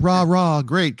Allen. You're rah,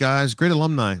 great guys, great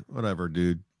alumni. Whatever,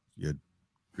 dude. You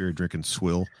beer drinking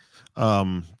swill.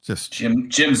 Just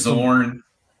Jim Zorn.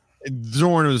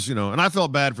 Zorn was, and I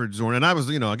felt bad for Zorn. And I was,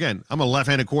 again, I'm a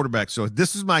left-handed quarterback. So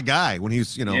this is my guy when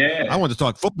he's, I wanted to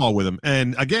talk football with him.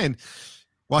 And again,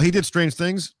 while he did strange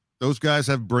things, those guys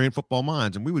have brilliant football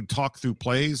minds. And we would talk through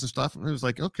plays and stuff. And it was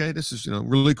like, okay, this is,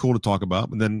 really cool to talk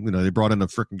about. And then, they brought in a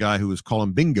freaking guy who was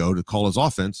calling bingo to call his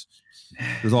offense.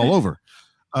 It was all over.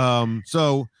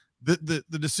 So the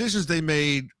decisions they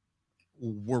made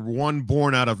were one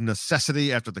born out of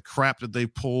necessity after the crap that they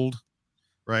pulled.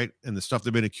 Right. And the stuff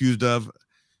they've been accused of.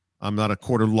 I'm not a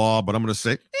court of law, but I'm going to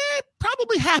say it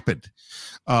probably happened.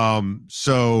 And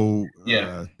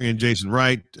Jason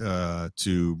Wright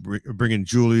to bring in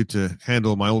Julie to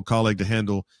handle my old colleague to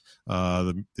handle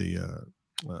the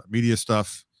media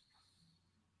stuff.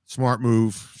 Smart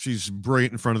move. She's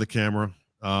brilliant in front of the camera.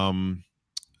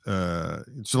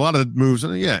 It's a lot of moves.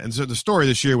 And so the story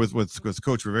this year with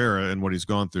Coach Rivera and what he's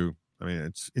gone through, I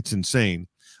mean, it's insane.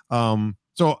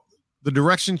 So the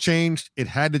direction changed. It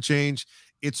had to change.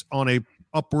 It's on a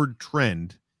upward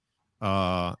trend.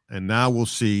 And now we'll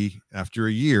see after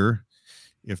a year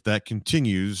if that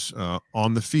continues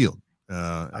on the field.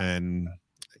 And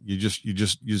you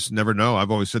just never know.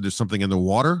 I've always said there's something in the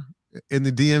water in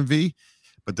the DMV,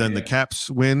 but then the Caps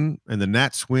win and the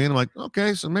Nats win. I'm like,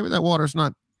 okay, so maybe that water's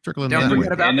not trickling. Don't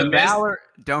forget about the Valor.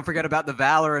 Don't forget about the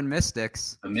Valor and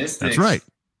Mystics. The Mystics. That's right.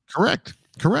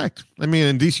 Correct. I mean,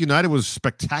 and DC United was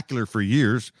spectacular for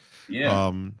years. Yeah.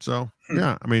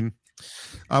 I mean,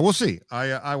 we'll see.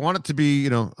 I want it to be,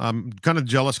 I'm kind of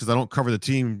jealous because I don't cover the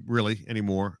team really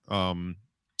anymore.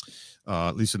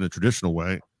 At least in a traditional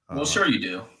way. Well, sure you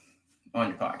do on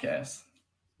your podcast.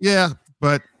 Yeah,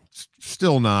 but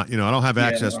still not. I don't have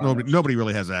access. Nobody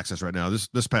really has access right now.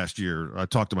 This past year, I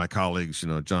talked to my colleagues,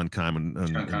 John Kyman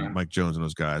and Mike Jones and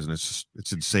those guys, and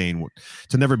it's insane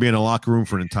to never be in a locker room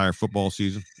for an entire football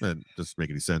season. It doesn't make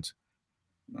any sense.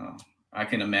 No, I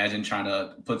can imagine trying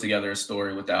to put together a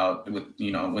story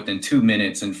within 2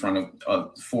 minutes in front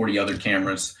of 40 other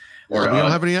cameras. Or you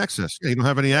don't have any access. Yeah, you don't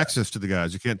have any access to the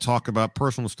guys. You can't talk about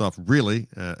personal stuff really,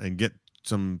 and get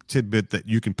some tidbit that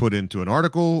you can put into an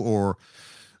article or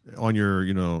on your,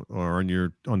 or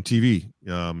on TV,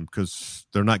 because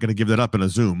they're not going to give that up in a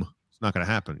Zoom. It's not going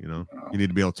to happen. You need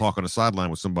to be able to talk on a sideline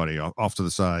with somebody off to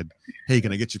the side. Hey,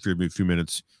 can I get you for a few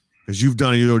minutes? Because you've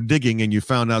done your digging and you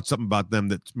found out something about them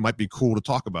that might be cool to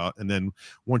talk about. And then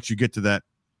once you get to that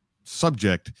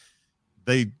subject,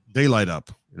 they light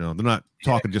up. They're not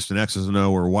talking just an X's and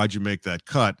O or why'd you make that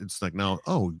cut. It's like, now,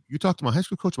 oh, you talked to my high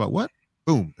school coach about what?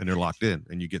 Boom, and they're locked in,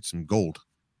 and you get some gold.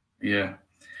 Yeah.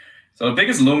 So the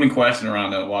biggest looming question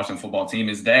around the Washington football team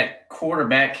is that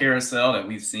quarterback carousel that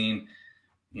we've seen,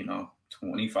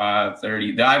 25,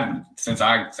 30, since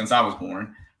I was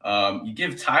born. You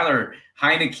give Tyler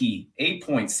Heineke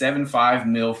 $8.75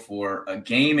 million for a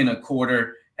game and a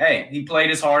quarter. Hey, he played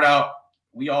his heart out.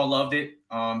 We all loved it.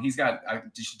 He's got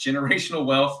just generational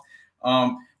wealth.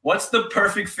 What's the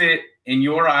perfect fit in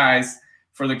your eyes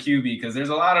for the QB? Because there's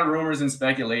a lot of rumors and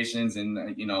speculations, and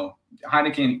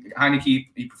Heineke,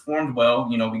 he performed well.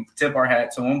 We tip our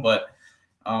hat to him, but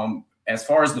as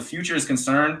far as the future is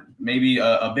concerned, maybe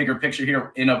a bigger picture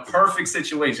here in a perfect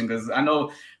situation, because I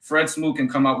know Fred Smoot can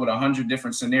come up with 100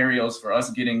 different scenarios for us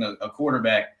getting a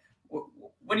quarterback.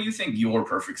 What do you think your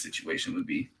perfect situation would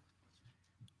be?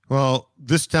 Well,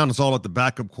 this town is all at the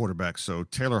backup quarterback, so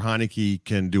Taylor Heineke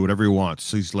can do whatever he wants.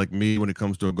 He's like me when it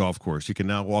comes to a golf course. He can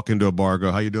now walk into a bar,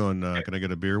 go, "How you doing? Can I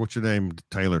get a beer? What's your name?"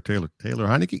 Taylor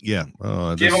Heineke. Yeah,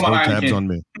 give him a Heineke. Tabs on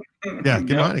me. Yeah,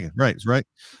 give him a Heineke. Right.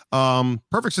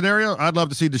 Perfect scenario. I'd love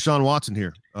to see Deshaun Watson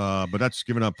here, but that's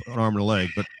giving up an arm and a leg.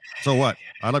 But so what?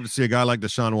 I'd love to see a guy like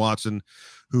Deshaun Watson,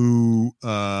 who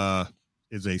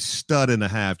is a stud and a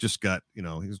half. Just got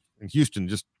he's in Houston.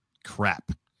 Just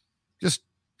crap.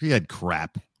 He had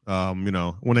crap.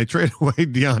 When they traded away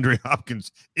DeAndre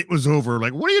Hopkins, it was over.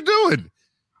 Like, what are you doing?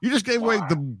 You just gave away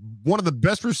one of the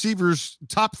best receivers,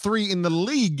 top 3 in the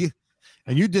league,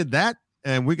 and you did that.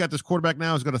 And we got this quarterback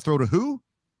now who's going to throw to who?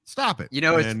 Stop it.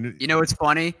 It's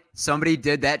funny. Somebody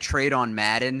did that trade on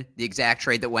Madden, the exact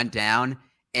trade that went down,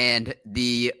 and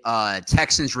the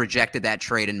Texans rejected that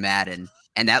trade in Madden.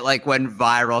 And that like went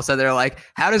viral. So they're like,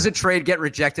 how does a trade get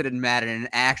rejected in Madden and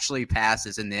actually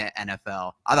passes in the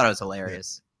NFL? I thought it was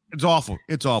hilarious. It's awful.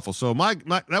 It's awful. So my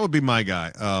that would be my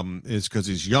guy. Is because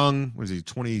he's young. Was he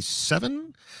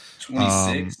 27?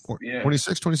 26.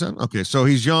 26, 27. Okay, so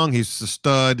he's young. He's a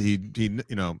stud. He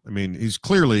he's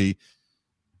clearly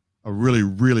a really,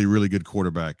 really, really good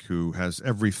quarterback who has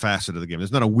every facet of the game.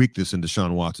 There's not a weakness in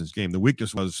Deshaun Watson's game. The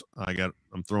weakness was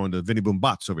I'm throwing to Vinny Boom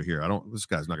Bots over here. This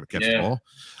guy's not going to catch the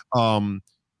ball.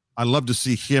 I love to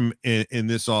see him in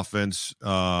this offense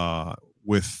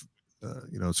with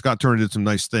Scott Turner did some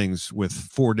nice things with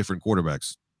 4 different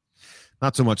quarterbacks.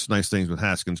 Not so much nice things with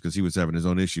Haskins because he was having his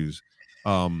own issues.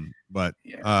 I'd like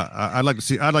to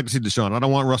see Deshaun. I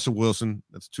don't want Russell Wilson.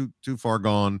 That's too far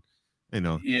gone.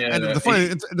 Yeah. And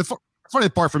the funny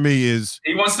part for me is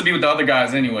he wants to be with the other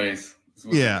guys anyways.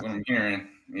 What I'm hearing.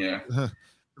 Yeah.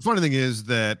 The funny thing is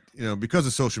that, because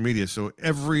of social media, so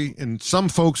and some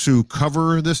folks who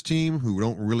cover this team who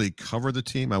don't really cover the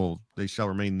team, they shall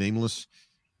remain nameless,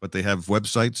 but they have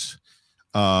websites,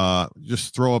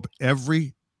 just throw up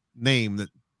every name that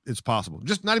is possible.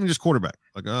 Just not even just quarterback.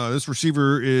 Like, this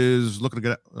receiver is looking to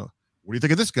get what do you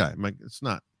think of this guy? I'm like, it's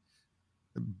not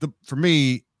for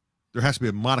me. There has to be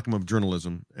a modicum of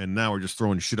journalism, and now we're just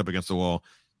throwing shit up against the wall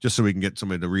just so we can get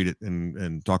somebody to read it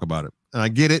and talk about it. And I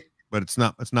get it, but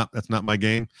that's not my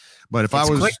game. But if I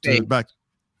was back,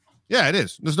 yeah, it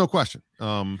is. There's no question.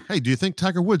 Hey, do you think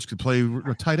Tiger Woods could play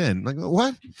a tight end? Like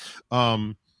what?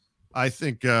 I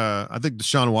think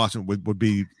Deshaun Watson would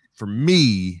be for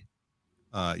me.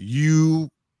 You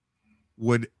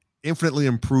would infinitely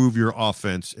improve your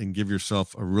offense and give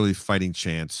yourself a really fighting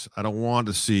chance. I don't want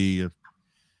to see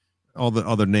all the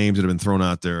other names that have been thrown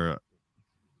out there.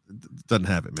 Doesn't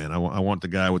have it, man. I want the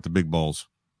guy with the big balls.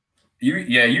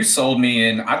 You sold me,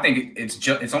 and I think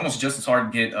it's almost just as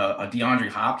hard to get a DeAndre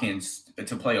Hopkins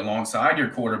to play alongside your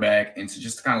quarterback and to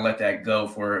just kind of let that go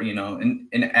for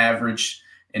an average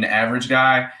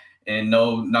guy and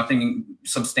nothing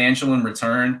substantial in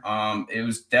return. It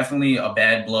was definitely a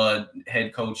bad blood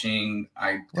head coaching.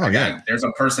 There's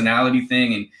a personality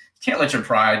thing, and you can't let your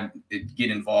pride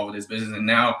get involved with this business. And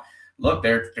now, look,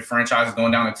 their franchise is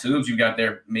going down the tubes. You got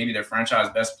maybe their franchise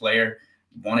best player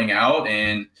wanting out,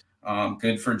 and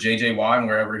good for JJ Watt and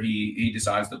wherever he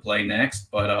decides to play next.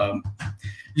 But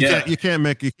you can't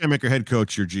make your head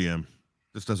coach your GM.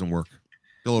 This doesn't work.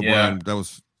 Bill O'Brien, that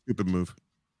was a stupid move.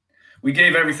 We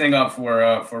gave everything up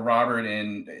for Robert,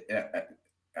 and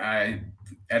I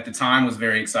at the time was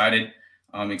very excited,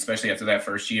 especially after that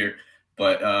first year.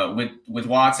 But with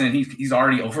Watson, he's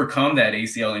already overcome that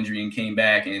ACL injury and came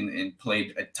back and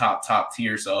played a top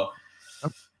tier. So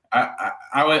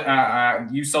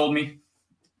you sold me.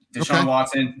 Deshaun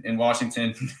Watson in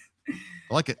Washington.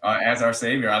 I like it. As our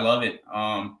savior. I love it.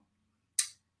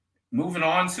 Moving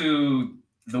on to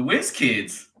the Wiz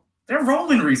Kids. They're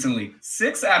rolling recently.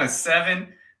 6 out of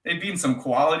 7. They've beaten some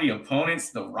quality opponents.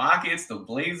 The Rockets, the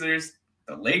Blazers,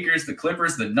 the Lakers, the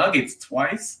Clippers, the Nuggets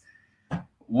twice.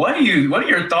 What are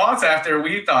your thoughts after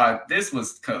we thought this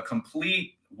was a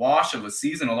complete wash of a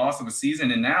season, a loss of a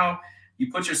season, and now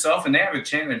you put yourself in, they have a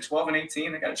chance. They're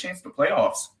 12-18. They got a chance at the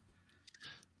playoffs.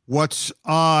 What's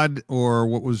odd, or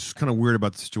what was kind of weird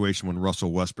about the situation when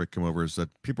Russell Westbrook came over, is that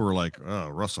people were like, "Oh,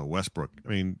 Russell Westbrook." I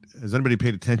mean, has anybody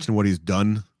paid attention to what he's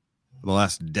done for the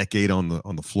last decade on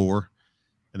the floor?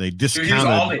 And they discounted.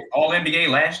 He was all NBA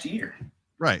last year.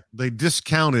 Right. They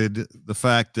discounted the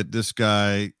fact that this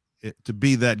guy, to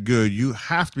be that good, you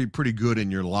have to be pretty good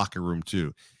in your locker room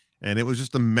too. And it was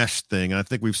just a mesh thing. And I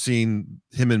think we've seen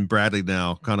him and Bradley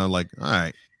now kind of like, all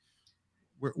right,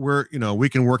 we're we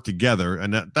can work together.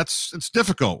 And it's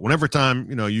difficult whenever time,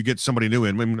 you get somebody new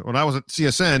in. When I was at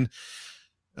CSN,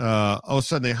 all of a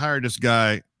sudden they hired this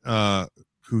guy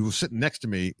who was sitting next to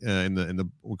me in the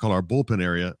we call our bullpen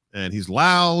area, and he's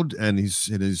loud and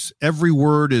his every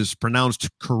word is pronounced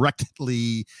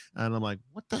correctly, and I'm like,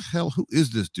 what the hell? Who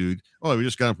is this dude? Oh, we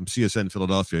just got him from CSN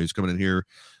Philadelphia. He's coming in here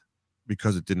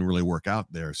because it didn't really work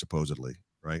out there, supposedly,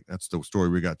 right? That's the story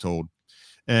we got told.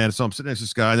 And so I'm sitting next to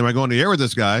this guy, and then I go on the air with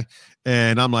this guy,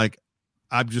 and I'm like,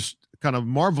 I'm just kind of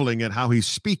marveling at how he's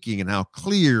speaking and how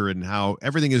clear and how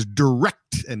everything is direct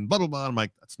and blah, blah, blah. I'm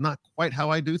like, that's not quite how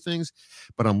I do things,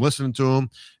 but I'm listening to him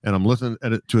and I'm listening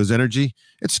to his energy.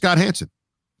 It's Scott Hansen.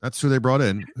 That's who they brought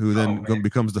in, who then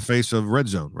becomes the face of Red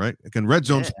Zone, right? Again, Red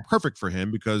Zone's perfect for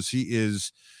him because he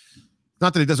is,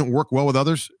 not that he doesn't work well with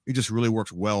others, he just really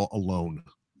works well alone.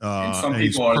 And some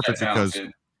people are that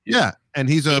talented. Yeah, and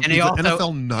he's an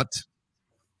NFL nut.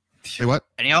 Say what?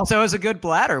 And he also has a good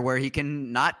bladder where he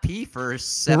can not pee for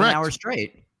 7 hours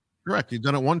straight. Correct. He's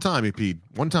done it one time. He peed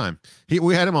one time.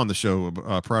 We had him on the show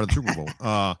prior to the Super Bowl.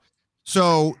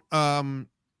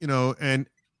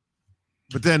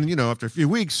 But then, after a few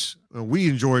weeks, we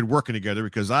enjoyed working together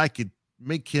because I could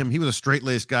make him, he was a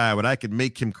straight-laced guy, but I could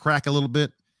make him crack a little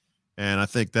bit. And I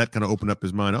think that kind of opened up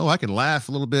his mind. Oh, I can laugh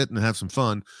a little bit and have some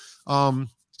fun.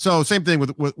 So same thing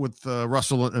with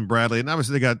Russell and Bradley. And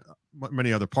obviously they got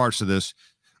many other parts to this.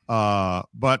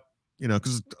 But,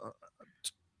 because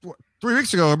 3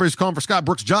 weeks ago, everybody's calling for Scott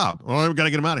Brooks' job. Well, we got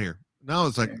to get him out of here. Now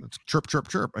it's like, it's chirp, chirp,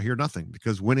 chirp. I hear nothing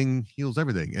because winning heals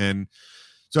everything. And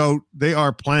so they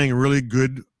are playing really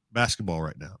good basketball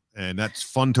right now. And that's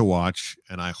fun to watch.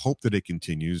 And I hope that it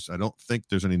continues. I don't think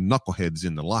there's any knuckleheads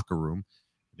in the locker room.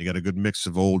 They got a good mix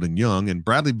of old and young. And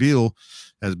Bradley Beal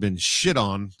has been shit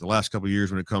on the last couple of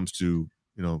years when it comes to,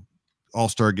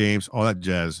 all-star games, all that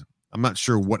jazz. I'm not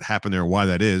sure what happened there, why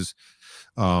that is.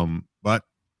 But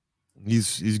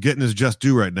he's getting his just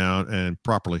due right now and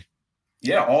properly.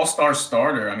 Yeah, all-star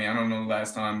starter. I mean, I don't know the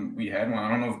last time we had one. I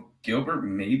don't know if Gilbert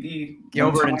maybe.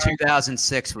 Gilbert in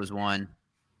 2006 was one.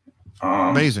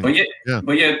 Amazing. But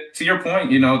yeah, to your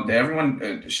point,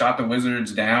 everyone shot the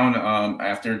Wizards down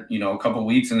after, a couple of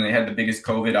weeks, and they had the biggest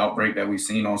COVID outbreak that we've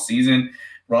seen all season.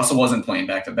 Russell wasn't playing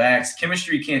back-to-backs.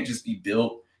 Chemistry can't just be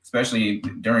built, especially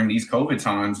during these COVID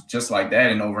times, just like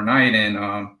that and overnight.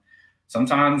 And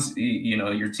sometimes,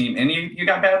 your team – and you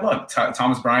got bad luck.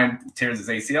 Thomas Bryant tears his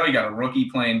ACL. You got a rookie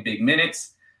playing big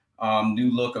minutes,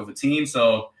 new look of a team.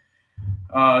 So,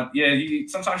 sometimes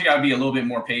you got to be a little bit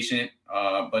more patient.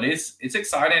 But it's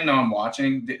exciting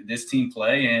watching this team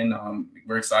play, and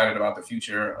we're excited about the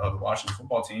future of the Washington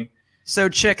football team. So,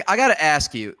 Chick, I got to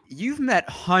ask you, you've met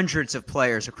hundreds of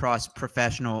players across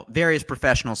various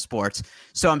professional sports,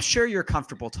 so I'm sure you're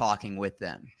comfortable talking with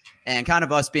them. And kind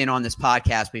of us being on this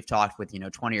podcast, we've talked with,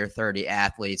 20 or 30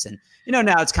 athletes, and,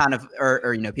 now it's kind of,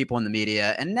 or people in the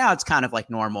media, and now it's kind of like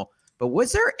normal. But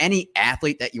was there any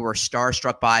athlete that you were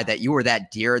starstruck by, that you were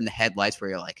that deer in the headlights where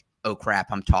you're like, oh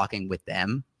crap, I'm talking with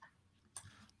them?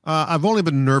 I've only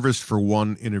been nervous for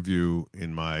one interview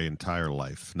in my entire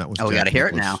life. And that was we got to hear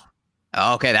it now.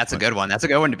 Oh, okay, that's a good one. That's a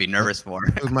good one to be nervous for.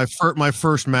 It was my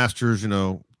first Masters,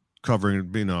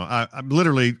 covering. I'm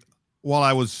literally, while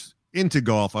I was into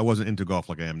golf, I wasn't into golf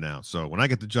like I am now. So when I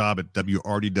get the job at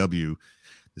WRDW,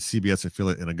 the CBS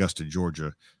affiliate in Augusta,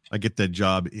 Georgia, I get that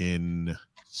job in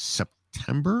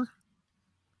September,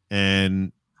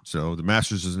 and so the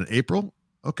Masters is in April.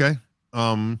 Okay.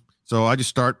 So I just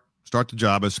start the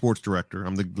job as sports director.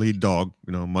 I'm the lead dog,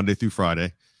 Monday through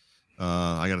Friday.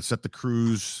 I got to set the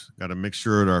crews, got to make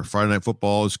sure that our Friday night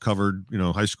football is covered.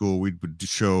 High school, we would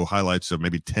show highlights of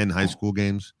maybe 10 high school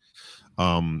games.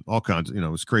 All kinds, it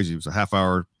was crazy. It was a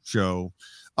half-hour show.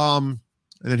 And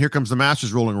then here comes the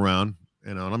Masters rolling around,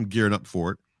 and I'm gearing up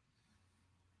for it.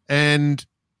 And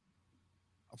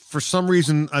for some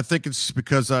reason, I think it's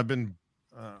because I've been,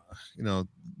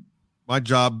 my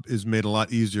job is made a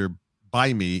lot easier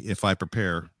by me if I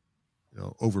prepare,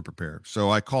 over prepare.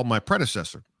 So I called my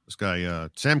predecessor, this guy,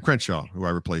 Sam Crenshaw, who I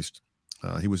replaced.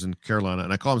 He was in Carolina,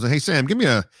 and I called him and said, "Hey, Sam, give me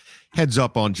a heads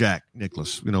up on Jack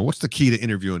Nicklaus. What's the key to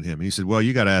interviewing him?" And he said, "Well,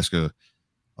 you got to ask a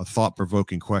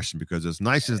thought-provoking question, because as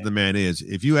nice as the man is,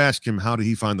 if you ask him how did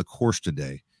he find the course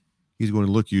today, he's going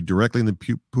to look you directly in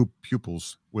the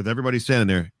pupils with everybody standing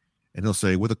there, and he'll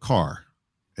say, with a car,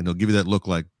 and he'll give you that look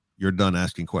like you're done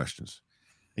asking questions.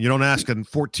 And you don't ask a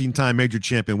 14-time major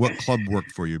champion what club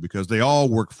worked for you, because they all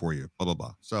work for you, blah, blah,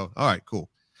 blah." So, all right, cool.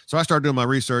 So I started doing my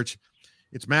research.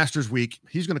 It's Masters week.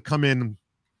 He's going to come in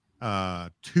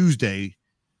Tuesday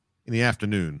in the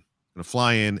afternoon. Going to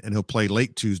fly in, and he'll play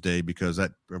late Tuesday because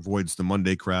that avoids the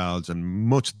Monday crowds and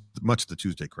much of the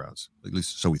Tuesday crowds, at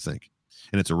least so we think.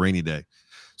 And it's a rainy day.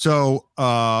 So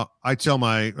I tell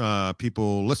my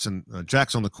people, listen,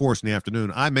 Jack's on the course in the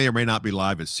afternoon. I may or may not be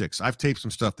live at 6. I've taped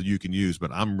some stuff that you can use,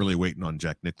 but I'm really waiting on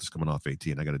Jack Nicklaus coming off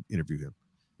 18. I got to interview him.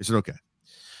 They said, okay.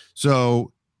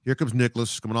 So here comes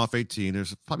Nicklaus coming off 18.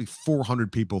 There's probably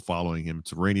 400 people following him.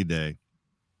 It's a rainy day.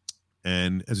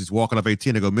 And as he's walking up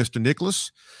 18, I go, "Mr.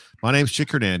 Nicklaus, my name's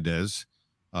Chick Hernandez.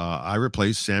 I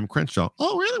replaced Sam Crenshaw."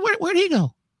 "Oh, really? Where'd he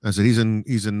go?" I said, he's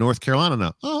in North Carolina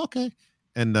now." "Oh, okay.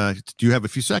 And do you have a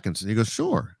few seconds?" And he goes,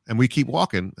 "Sure." And we keep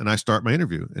walking, and I start my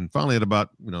interview. And finally, at about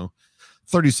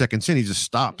 30 seconds in, he just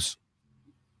stops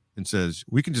and says,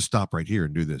 "We can just stop right here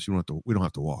and do this. We don't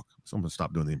have to walk." So I'm gonna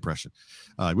stop doing the impression.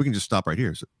 "We can just stop right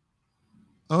here." So,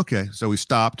 okay. So we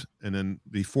stopped, and then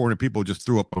the 400 people just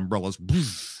threw up umbrellas.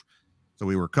 So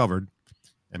we were covered.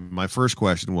 And my first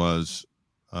question was,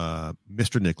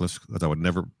 Mr. Nicklaus, because I would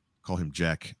never call him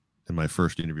Jack in my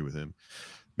first interview with him.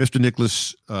 "Mr.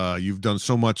 Nicklaus, you've done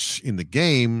so much in the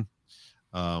game.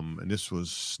 And this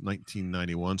was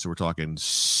 1991, so we're talking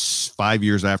 5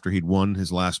 years after he'd won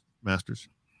his last Masters.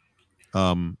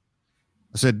 I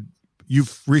said,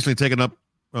 "You've recently taken up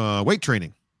weight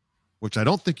training, which I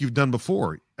don't think you've done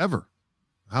before, ever.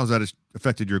 How's that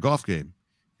affected your golf game?"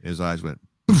 His eyes went,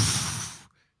 poof.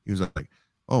 He was like,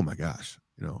 "Oh my gosh,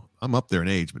 I'm up there in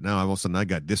age, but now all of a sudden I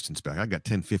got distance back. I got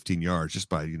 10, 15 yards just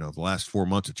by, the last 4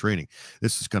 months of training.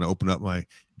 This has kind of opened up my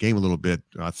game a little bit.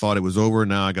 I thought it was over.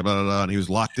 Now I got blah, blah, blah," and he was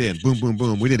locked in. Boom, boom,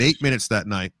 boom. We did 8 minutes that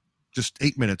night. Just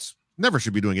 8 minutes. Never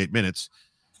should be doing 8 minutes.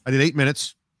 I did 8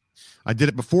 minutes. I did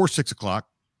it before 6 o'clock.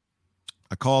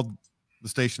 I called the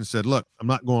station and said, "Look, I'm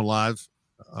not going live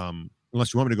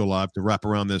unless you want me to go live to wrap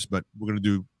around this, but we're going to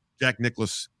do Jack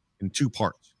Nicklaus in 2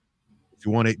 parts. If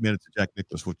you want 8 minutes of Jack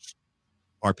Nicklaus, which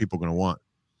are people going to want?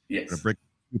 Yes. Going to break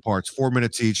 2 parts, 4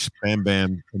 minutes each, bam,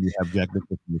 bam, and you have Jack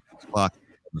Nicklaus from 6 o'clock.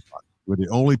 We're the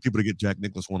only people to get Jack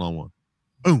Nicklaus one-on-one.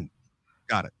 Boom.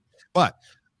 Got it. But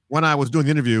when I was doing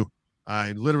the interview,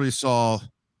 I literally saw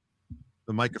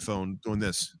the microphone doing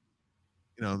this,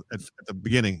 at the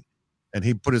beginning, and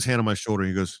he put his hand on my shoulder.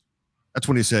 He goes, that's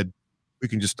when he said, "We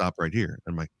can just stop right here." And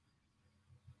I'm like,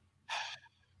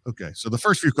 okay. So the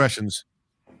first few questions,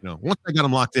 once I got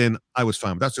him locked in, I was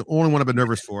fine. But that's the only one I've been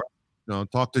nervous for.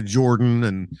 Talk to Jordan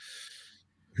and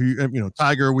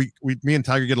Tiger. Me and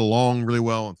Tiger get along really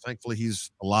well, and thankfully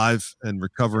he's alive and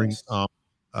recovering.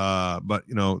 But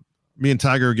me and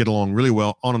Tiger get along really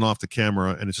well on and off the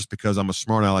camera, and it's just because I'm a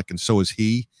smart aleck, and so is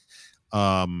he.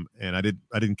 And I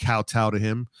didn't kowtow to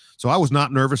him, so I was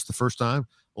not nervous the first time.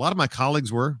 A lot of my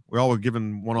colleagues were. We all were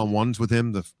given one-on-ones with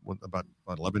him about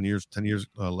 11 years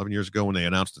ago when they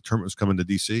announced the tournament was coming to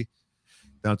DC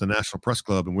down at the National Press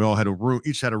Club, and we all had a room,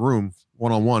 each had a room,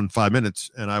 one-on-one, 5 minutes,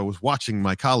 and I was watching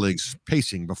my colleagues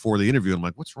pacing before the interview. I'm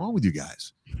like, "What's wrong with you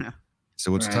guys?"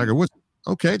 So it's right. Tiger Woods.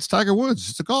 Okay, it's Tiger Woods.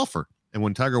 It's a golfer. And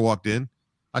when Tiger walked in,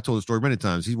 I told the story many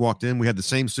times. He walked in, we had the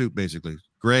same suit basically,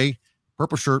 gray,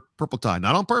 purple shirt, purple tie,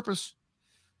 not on purpose.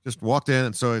 Just walked in,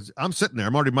 and so I'm sitting there.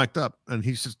 I'm already mic'd up, and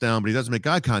he sits down, but he doesn't make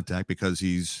eye contact because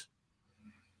he's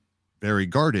very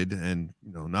guarded and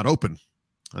not open.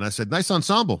 And I said, "Nice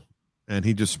ensemble," and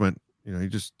he just went, he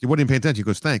wasn't even paying attention. He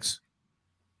goes, "Thanks,"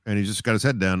 and he just got his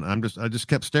head down. I just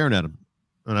kept staring at him,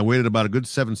 and I waited about a good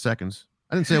 7 seconds.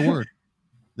 I didn't say a word.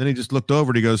 Then he just looked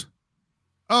over and he goes,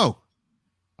 "Oh,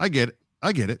 I get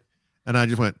it," and I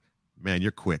just went, "Man, you're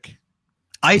quick."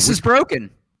 Ice is broken.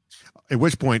 At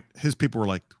which point, his people were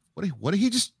like, what did he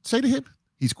just say to him?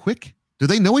 He's quick? Do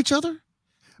they know each other?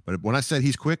 But when I said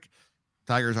he's quick,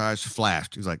 Tiger's eyes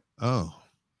flashed. He's like, "Oh,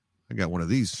 I got one of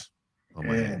these on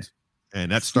my hands." And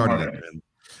that started it.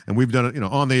 And we've done it,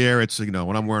 on the air. It's, when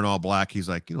I'm wearing all black, he's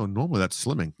like, "Normally that's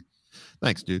slimming."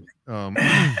 Thanks, dude.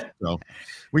 So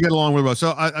we get along really well.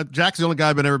 So Jack's the only guy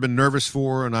I've ever been nervous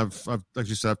for. And I've, like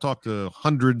you said, I've talked to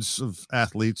hundreds of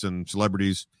athletes and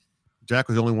celebrities. Jack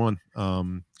was the only one.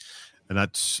 And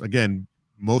that's, again,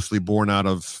 mostly born out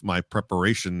of my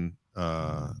preparation.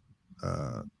 The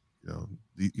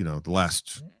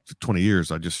last 20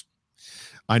 years,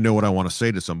 I know what I want to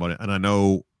say to somebody, and I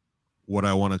know what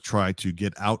I want to try to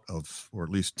get out of, or at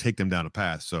least take them down a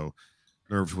path. So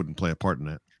nerves wouldn't play a part in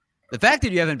that. The fact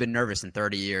that you haven't been nervous in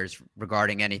 30 years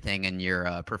regarding anything in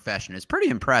your profession is pretty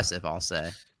impressive, I'll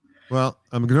say. Well,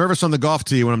 I'm nervous on the golf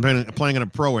tee when I'm playing in a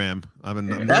pro-am.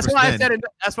 That's why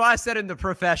I said in the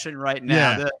profession right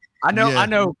now. Yeah. I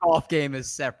know golf game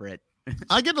is separate.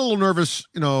 I get a little nervous,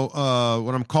 when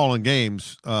I'm calling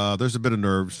games. There's a bit of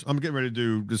nerves. I'm getting ready to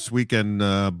do this weekend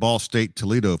Ball State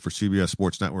Toledo for CBS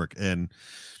Sports Network, and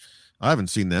I haven't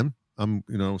seen them. As soon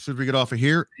as we get off of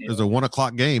here, there's a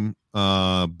 1:00 game.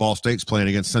 Ball State's playing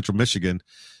against Central Michigan,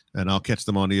 and I'll catch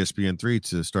them on ESPN3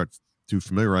 to start to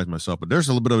familiarize myself. But there's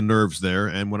a little bit of nerves there,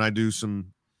 and when I do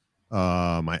some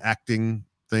my acting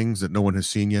things that no one has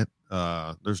seen yet,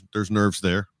 there's nerves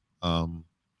there.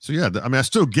 So yeah, I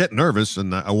still get nervous,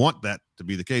 and I want that to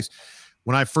be the case.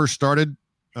 When I first started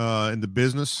in the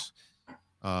business,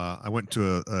 I went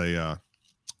to a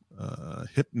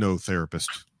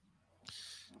hypnotherapist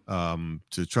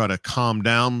to try to calm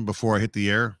down before I hit the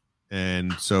air,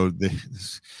 and so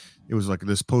it was like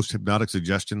this post-hypnotic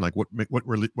suggestion, like what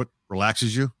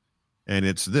relaxes you, and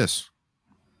it's the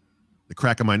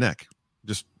crack of my neck.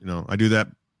 Just I do that,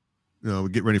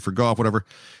 get ready for golf, whatever,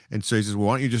 and so he says, "Well,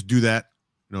 why don't you just do that?"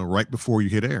 right before you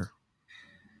hit air.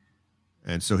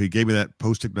 And so he gave me that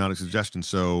post-hypnotic suggestion.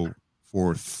 So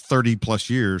for 30 plus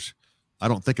years, I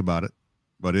don't think about it,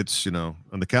 but it's, on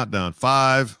the countdown,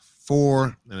 5,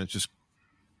 4, and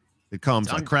it comes,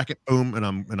 I crack it, boom, and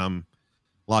I'm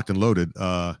locked and loaded.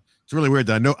 It's really weird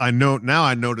that I know now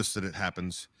I notice that it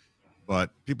happens, but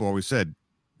people always said,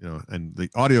 you know, and the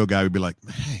audio guy would be like,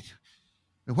 "Hey,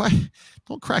 what?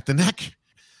 Don't crack the neck.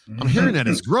 I'm hearing that.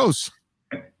 It's gross."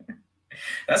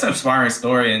 That's an inspiring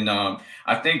story, and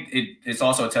I think it's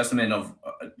also a testament of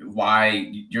why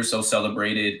you're so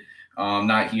celebrated,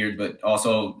 not here, but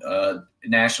also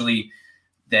nationally,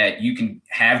 that you can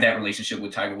have that relationship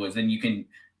with Tiger Woods, and you kind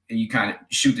of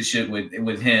shoot the shit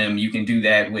with him. You can do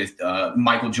that with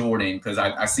Michael Jordan, because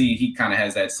I see he kind of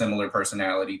has that similar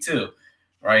personality too,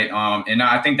 right? And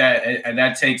I think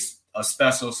that takes a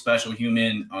special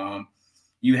human.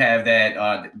 You have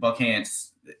that Buck Hance,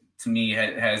 to me,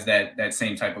 has that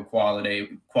same type of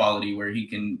quality where he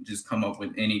can just come up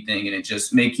with anything and it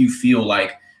just make you feel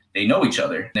like they know each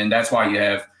other. And that's why you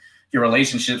have your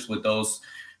relationships with those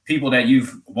people that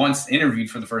you've once interviewed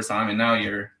for the first time, and now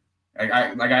you're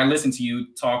I listened to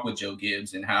you talk with Joe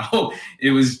Gibbs, and how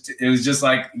it was just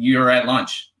like you're at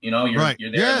lunch, you know, you're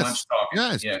there at lunch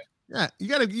talking. Yeah. You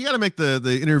gotta make the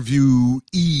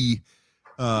interviewee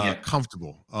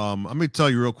comfortable. Let me tell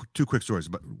you two quick stories.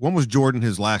 But one was Jordan,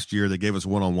 his last year. They gave us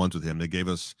one-on-ones with him. They gave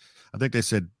us, I think they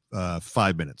said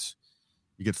 5 minutes.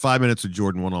 You get 5 minutes with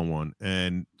Jordan one-on-one.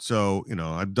 And so, you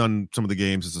know, I've done some of the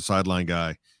games as a sideline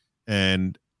guy.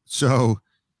 And so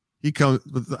he comes,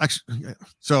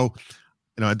 so,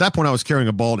 you know, at that point I was carrying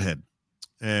a bald head.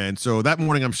 And so that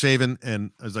morning I'm shaving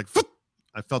and I was like,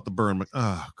 I felt the burn. I'm like,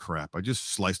 oh crap. I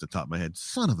just sliced the top of my head.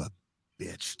 Son of a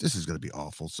bitch. This is going to be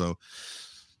awful. So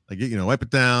I get, wipe it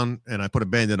down and I put a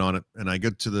Band-Aid on it and I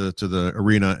get to the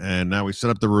arena and now we set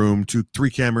up the room,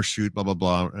 2-3 camera shoot, blah, blah,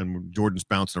 blah. And Jordan's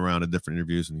bouncing around at different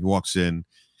interviews and he walks in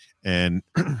and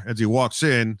as he walks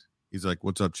in, he's like,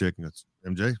 "What's up, chick?" And it's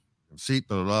MJ, have a seat,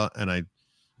 blah, blah, blah. And I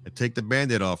take the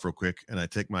Band-Aid off real quick and I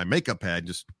take my makeup pad,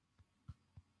 just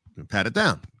pat it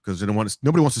down because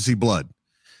nobody wants to see blood.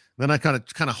 Then I kind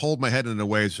of hold my head in a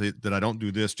way so that I don't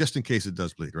do this just in case it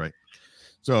does bleed, right?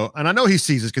 So, and I know he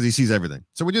sees this because he sees everything.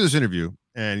 So we do this interview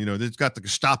and, they've got the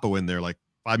Gestapo in there, like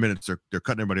 5 minutes, they're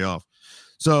cutting everybody off.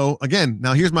 So again,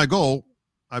 now here's my goal.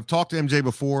 I've talked to MJ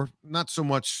before, not so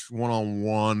much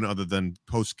one-on-one other than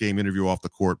post-game interview off the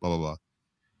court, blah, blah, blah.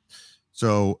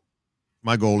 So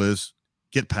my goal is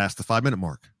get past the 5 minute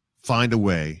mark, find a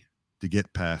way to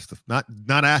get past not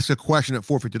ask a question at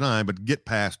 4:59, but get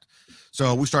past.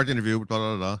 So we start the interview, blah,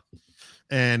 blah, blah.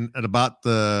 And at about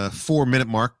the 4 minute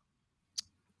mark,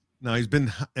 now he's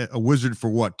been a Wizard for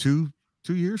what, 2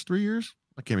 years, 3 years?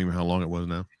 I can't remember how long it was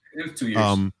now. It was 2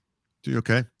 years.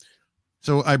 Okay.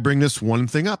 So I bring this one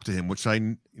thing up to him, which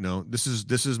this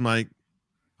is my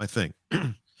thing.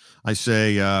 I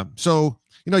say, so,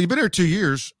 you've been here 2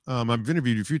 years. I've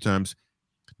interviewed you a few times.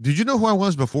 Did you know who I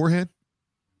was beforehand?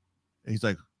 And he's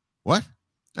like, "What?"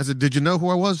 I said, "Did you know who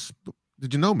I was?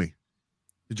 Did you know me?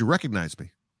 Did you recognize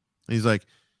me?" And he's like,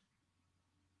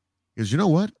 "You know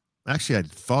what? Actually, I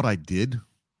thought I did.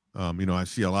 I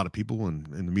see a lot of people in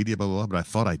the media, blah, blah, blah, but I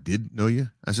thought I did know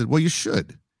you." I said, "Well, you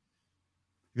should."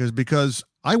 Because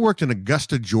I worked in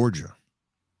Augusta, Georgia.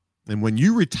 And when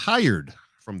you retired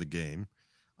from the game,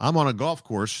 I'm on a golf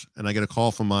course and I get a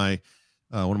call from one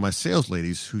of my sales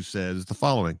ladies who says the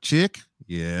following: "Chick,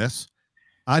 yes,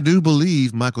 I do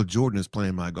believe Michael Jordan is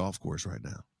playing my golf course right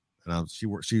now." And she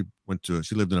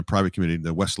lived in a private community,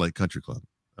 the Westlake Country Club.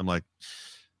 I'm like,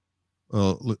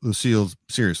 "Well, Lucille,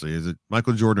 seriously, is it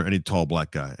Michael Jordan or any tall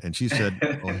black guy?" And she said,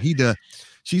 "Well, he does."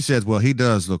 She says, "Well, he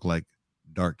does look like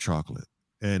dark chocolate."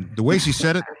 And the way she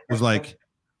said it was like,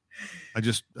 I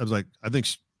was like, I think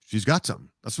she's got something.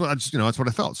 That's what that's what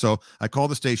I felt. So I call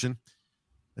the station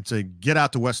and say, "Get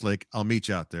out to Westlake. I'll meet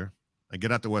you out there." I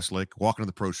get out to Westlake, walk into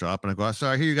the pro shop, and I go,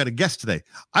 "I hear you got a guest today."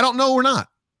 "I don't know or not."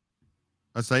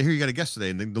 I say, "I hear you got a guest today."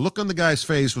 And the look on the guy's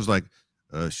face was like,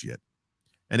 "Oh shit."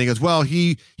 And he goes, "Well,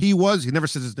 he never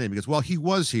says his name." He goes, "Well, he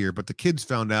was here, but the kids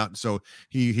found out, so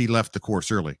he left the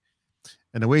course early."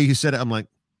 And the way he said it, I'm like,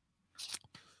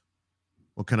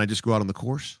 "Well, can I just go out on the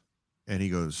course?" And he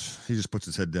just puts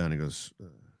his head down. He goes,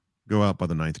 "Go out by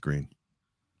the 9th green,"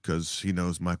 because he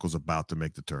knows Michael's about to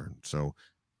make the turn. So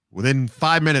within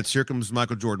 5 minutes, here comes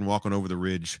Michael Jordan walking over the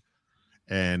ridge,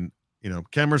 and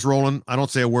camera's rolling. I don't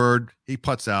say a word. He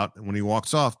putts out, and when he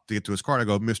walks off to get to his car, I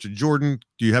go, "Mr. Jordan,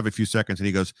 do you have a few seconds?" And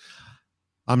he goes,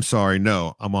 "I'm sorry,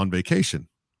 no, I'm on vacation."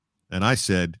 And I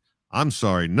said, "I'm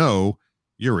sorry, no,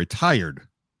 you're retired.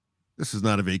 This is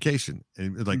not a vacation."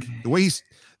 And like the way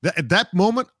at that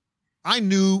moment, I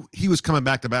knew he was coming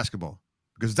back to basketball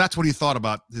because that's what he thought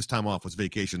about his time off was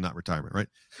vacation, not retirement, right?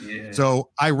 Yeah.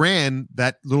 So I ran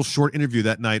that little short interview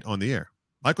that night on the air.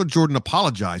 Michael Jordan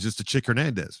apologizes to Chick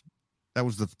Hernandez. That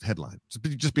was the headline.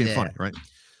 Just being funny, right?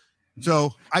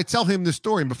 So I tell him this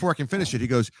story, and before I can finish it, he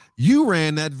goes, "You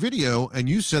ran that video, and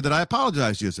you said that I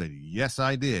apologized to you." I said, "Yes,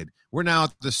 I did." We're now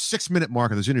at the 6-minute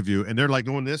mark of this interview, and they're like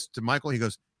doing this to Michael. He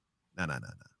goes, "No.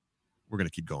 We're going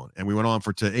to keep going." And we went on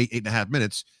for 8.5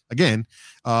 minutes again,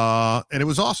 and it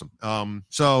was awesome. And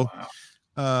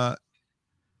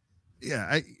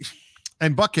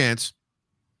Buckhands,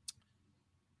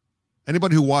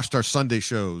 anybody who watched our Sunday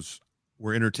shows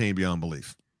were entertained beyond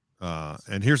belief.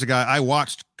 And here's a guy I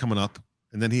watched coming up,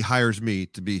 and then he hires me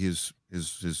to be his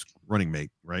running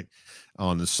mate, right?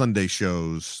 On the Sunday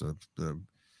shows.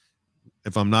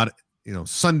 If I'm not,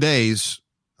 Sundays,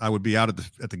 I would be out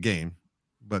at the game,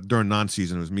 but during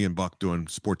non-season, it was me and Buck doing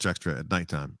Sports Extra at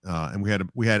nighttime. And we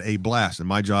had a blast. And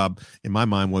my job in my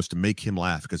mind was to make him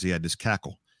laugh because he had this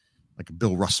cackle like a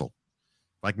Bill Russell.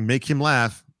 If I can make him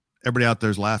laugh, everybody out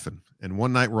there's laughing. And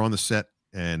one night we're on the set,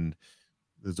 and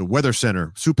there's a weather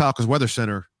center, Sue Palka's weather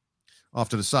center off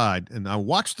to the side. And I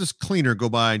watched this cleaner go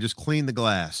by and just clean the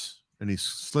glass, and he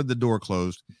slid the door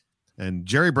closed. And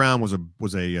Jerry Brown was a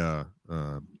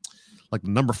like the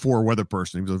number 4 weather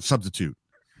person. He was a substitute.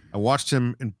 I watched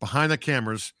him behind the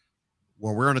cameras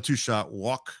while we're on a 2-shot,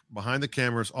 walk behind the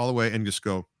cameras all the way and just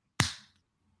go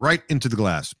right into the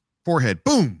glass, forehead,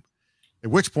 boom. At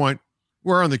which point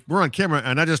we're on camera,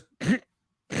 and I just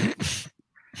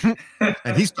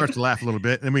and he starts to laugh a little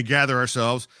bit, and we gather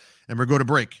ourselves and we go to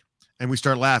break, and we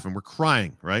start laughing. We're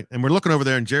crying, right? And we're looking over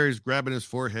there, and Jerry's grabbing his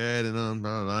forehead,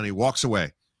 and he walks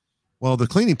away. Well, the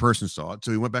cleaning person saw it, so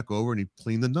he went back over and he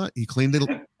cleaned the nut. He cleaned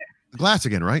the glass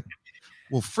again, right?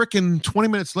 Well, freaking 20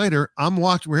 minutes later, I'm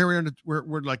watching.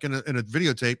 We're like in a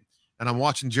videotape, and I'm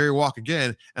watching Jerry walk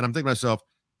again, and I'm thinking to myself,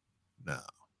 no,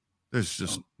 there's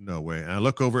just no way. And I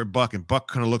look over at Buck, and Buck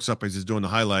kind of looks up as he's doing the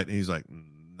highlight, and he's like,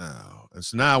 no. And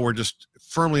so now we're just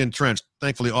firmly entrenched,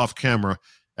 thankfully off camera,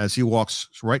 as he walks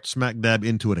right smack dab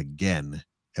into it again.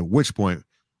 At which point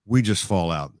we just fall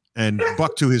out. And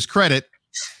Buck, to his credit,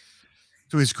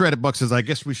 Buck says, "I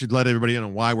guess we should let everybody in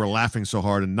on why we're laughing so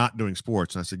hard and not doing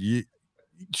sports." And I said,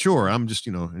 sure. I'm just,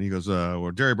 and he goes,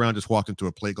 well, Jerry Brown just walked into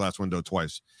a plate glass window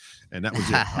twice. And that was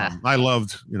it. I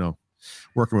loved,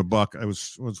 working with Buck. It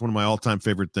was one of my all-time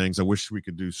favorite things. I wish we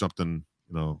could do something,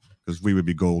 because we would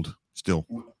be gold still.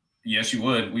 Yes, you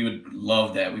would. We would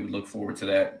love that. We would look forward to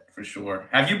that for sure.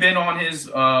 Have you been on his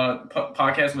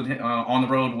podcast with On the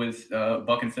Road with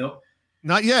Buck and Phil?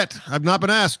 Not yet. I've not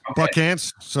been asked. Okay. Buck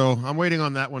Hance, so I'm waiting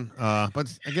on that one.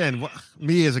 But again,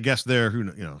 me as a guest there,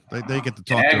 they get to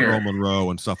talk to Earl Monroe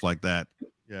and stuff like that.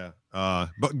 Yeah.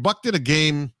 But Buck did a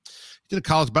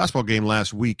college basketball game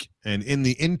last week, and in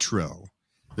the intro,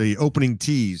 the opening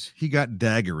tease, he got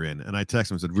Dagger in, and I texted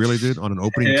him and said, "Really, dude? On an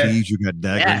opening tease, you got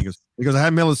Dagger?" Yeah. He goes, "I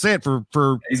haven't been able to say it for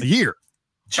a year."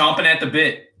 Chomping at the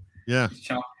bit. Yeah.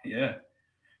 Yeah.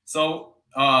 So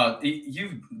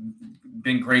you've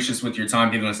been gracious with your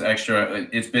time, giving us extra.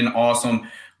 It's been awesome.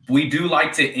 We do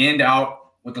like to end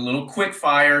out with a little quick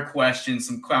fire question,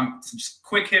 some just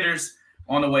quick hitters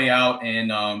on the way out,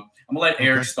 and I'm gonna let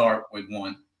Eric start with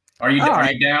one. Are you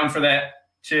down for that,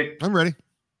 Chick? I'm ready.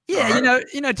 Yeah,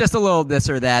 right. Just a little this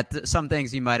or that. Some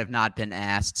things you might have not been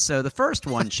asked. So the first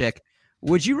one, Chick,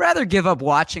 would you rather give up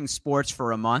watching sports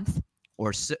for a month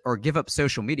or give up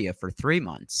social media for 3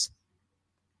 months?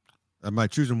 Am I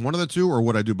choosing one of the two, or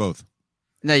would I do both?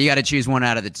 No, you got to choose one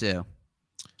out of the two.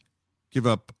 Give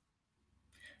up.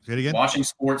 Say it again. Watching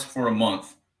sports for a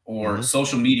month or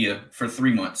social media for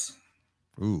 3 months.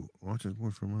 Ooh, watching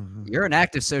sports for a month. You're an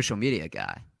active social media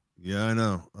guy. Yeah, I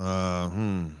know.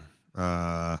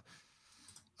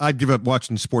 I'd give up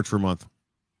watching sports for a month.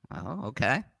 Oh,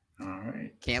 okay. All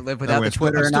right. Can't live without the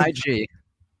Twitter and IG.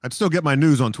 I'd still get my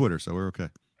news on Twitter, so we're okay.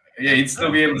 Yeah, you'd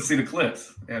still be able to see the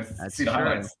clips. Yeah, see the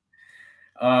highlights.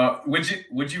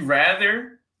 Would you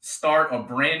rather start a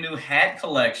brand new hat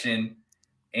collection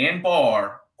and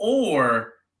bar,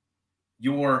 or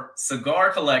your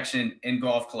cigar collection and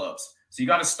golf clubs? So you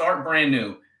got to start brand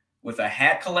new with a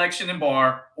hat collection and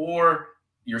bar, or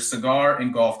your cigar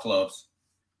and golf clubs.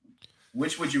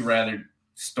 Which would you rather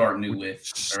start new with?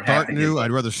 Start new.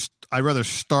 I'd rather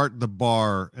start the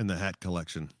bar and the hat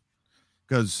collection,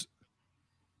 because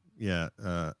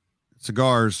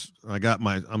cigars,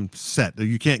 I'm set.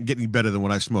 You can't get any better than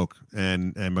what I smoke,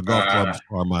 and my golf clubs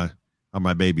are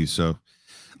my babies. So,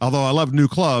 although I love new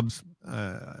clubs,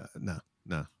 no,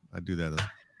 I do that.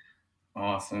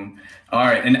 Awesome. All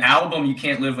right, an album you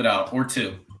can't live without, or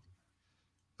two.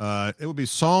 It would be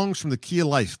Songs from the Key of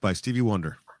Life by Stevie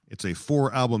Wonder. It's a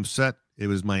 4-album set. It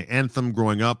was my anthem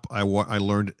growing up. I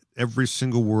learned every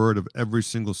single word of every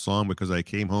single song because I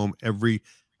came home every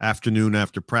afternoon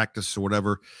after practice or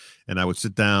whatever, and I would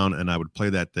sit down and I would play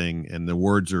that thing, and the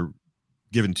words are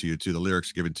given to you too. The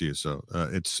lyrics given to you. So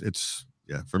it's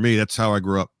for me, that's how I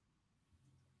grew up.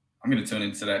 I'm gonna tune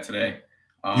into that today.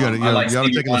 I like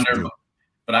Stevie Wonder,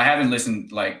 but I haven't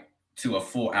listened like to a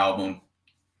full album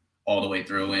all the way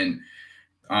through. And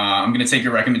I'm gonna take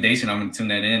your recommendation. I'm gonna tune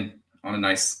that in on a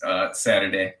nice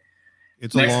Saturday.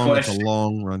 It's a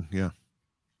long run. Yeah.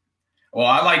 Well,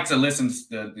 I like to listen to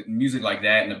the music like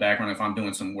that in the background if I'm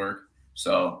doing some work.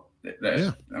 So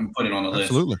I'm putting it on the list.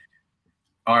 Absolutely.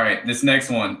 All right. This next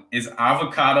one, is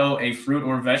avocado a fruit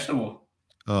or vegetable?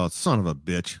 Oh, son of a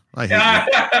bitch. I hate you.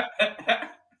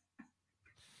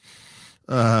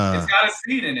 It's got a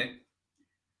seed in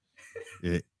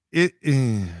it.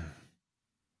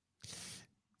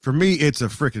 For me, it's a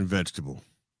freaking vegetable.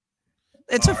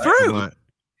 It's a fruit.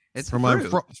 For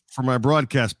my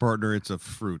broadcast partner, it's a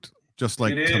fruit, just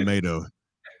like tomato.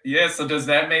 Yeah. So does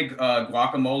that make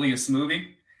guacamole a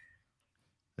smoothie?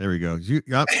 There we go.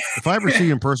 If I ever see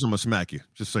you in person, I'm gonna smack you.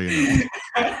 Just so you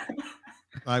know.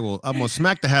 I'm gonna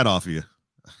smack the hat off of you.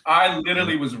 I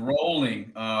literally was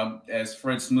rolling as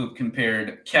Fred Smoot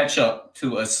compared ketchup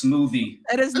to a smoothie.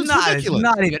 It is not.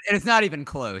 It's not even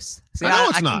close. See, I know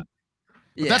it's not.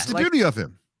 But that's the beauty of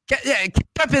him.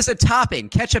 Ketchup is a topping.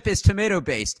 Ketchup is tomato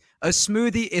based. A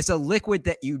smoothie is a liquid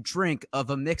that you drink of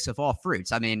a mix of all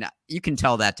fruits. I mean, you can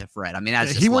tell that to Fred. I mean,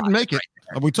 he wouldn't make it.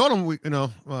 Right, we told him,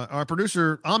 our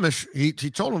producer Amish, he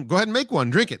told him, go ahead and make one,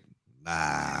 drink it. Nah,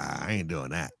 I ain't doing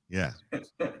that. Yeah.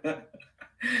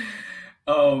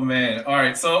 Oh man. All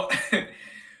right. So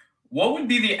what would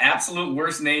be the absolute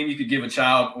worst name you could give a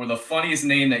child, or the funniest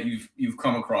name that you've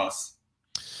come across?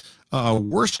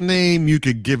 Worst name you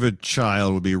could give a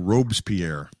child would be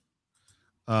Robespierre.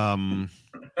 Robespierre.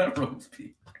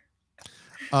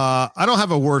 I don't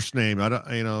have a worst name. I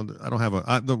don't have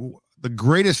the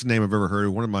greatest name I've ever heard.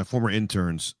 One of my former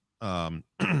interns at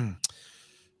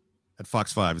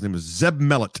Fox 5. His name was Zeb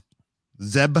Mellet.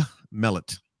 Zeb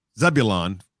Mellet.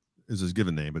 Zebulon is his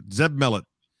given name, but Zeb Mellet,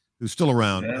 who's still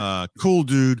around, cool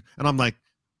dude. And I'm like,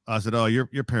 I said, "Oh,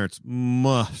 your parents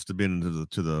must have been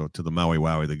to the Maui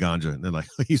Wowie, the ganja." And they're like,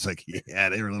 he's like, "Yeah,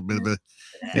 they were a bit of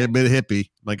hippie."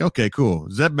 I'm like, okay, cool.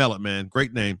 Zeb Mellet, man,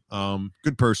 great name.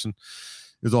 Good person.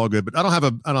 It's all good, but I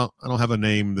don't have a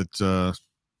name that.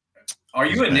 Are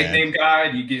you a nickname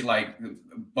guy? Do you get like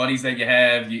buddies that you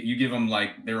have? You give them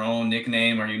like their own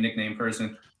nickname? Are you a nickname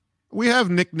person? We have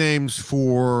nicknames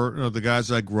for the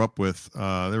guys I grew up with.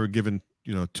 They were given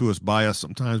to us by us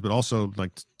sometimes, but also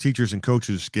like teachers and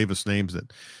coaches gave us names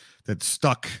that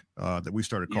stuck that we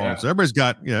started calling. So everybody's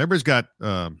got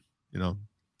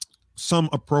some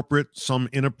appropriate, some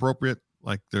inappropriate.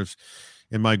 Like there's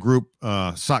in my group,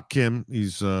 Sok Kim,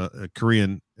 he's a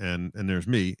Korean, and there's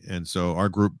me, and so our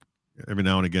group every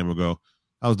now and again will go,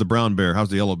 "How's the brown bear? How's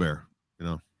the yellow bear?"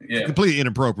 It's completely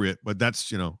inappropriate, but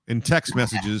that's in text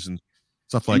messages and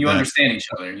stuff like that. You understand each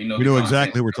other. We know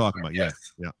exactly what we're talking about. Yes.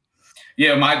 Yeah.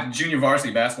 Yeah, my junior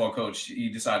varsity basketball coach, he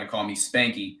decided to call me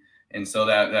Spanky, and so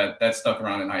that stuck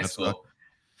around in high school.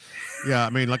 Yeah,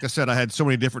 I mean, like I said, I had so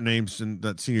many different names in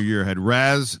that senior year. I had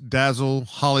Raz, Dazzle,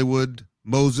 Hollywood,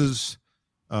 Moses,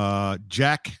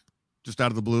 Jack, just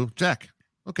out of the blue. Jack,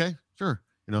 okay, sure.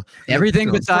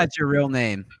 Everything besides your real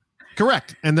name.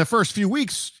 Correct. And the first few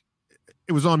weeks,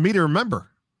 it was on me to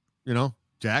remember.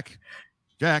 Jack.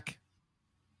 Yes,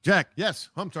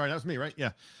 I'm sorry, that was me, right?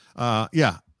 Yeah.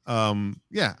 And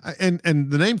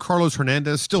the name Carlos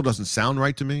Hernandez still doesn't sound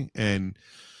right to me, and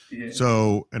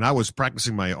I was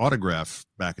practicing my autograph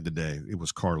back in the day. It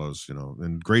was Carlos.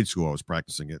 In grade school I was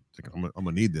practicing it. I'm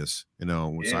gonna need this.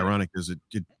 What's ironic is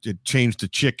it changed to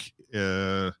Chick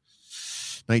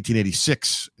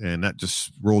 1986, and that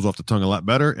just rolls off the tongue a lot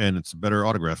better, and it's a better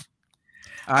autograph.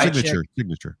 All right, signature.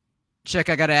 Chick,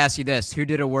 I got to ask you this: who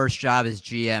did a worse job as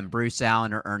GM, Bruce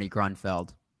Allen or Ernie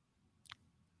Grunfeld?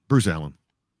 Bruce Allen.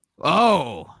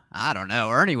 Oh, I don't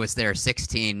know. Ernie was there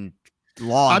 16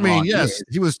 long yes, years.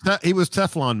 he was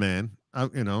Teflon man,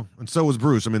 and so was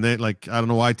Bruce. I mean, I don't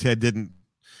know why Ted didn't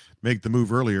make the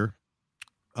move earlier,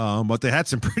 but they had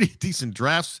some pretty decent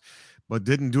drafts, but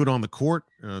didn't do it on the court.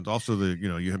 Also,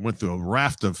 you went through a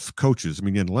raft of coaches. I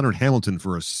mean, you had Leonard Hamilton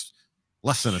for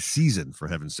less than a season, for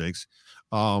heaven's sakes.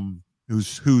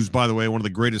 Who's by the way one of the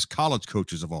greatest college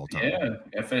coaches of all time. Yeah,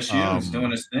 FSU is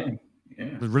doing his thing. Yeah,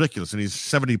 it's ridiculous, and he's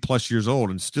 70+ years old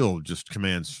and still just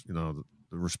commands the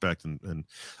respect and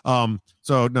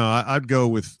so no, I'd go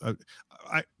with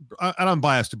I'm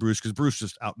biased to Bruce because Bruce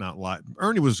just out and out lied.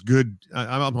 Ernie was good.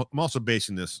 I'm also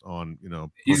basing this on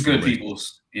he's good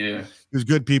people's. Yeah, he was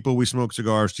good people. We smoked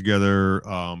cigars together,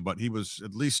 but he was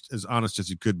at least as honest as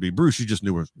he could be. Bruce, you just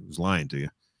knew he was lying to you.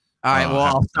 All right,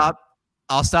 well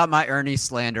I'll stop my Ernie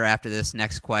slander after this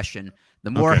next question.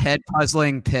 The more Okay. head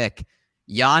puzzling pick,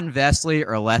 Jan Vesely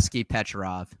or Lesky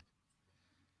Petrov.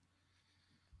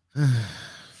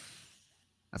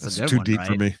 That's That's a good too one, deep right?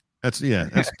 for me. That's too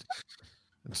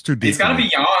deep. It's got to for me. be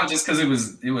Jan just because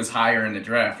it was higher in the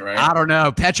draft, right? I don't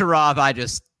know. Petrov, I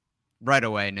just right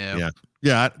away knew.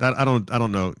 Yeah. I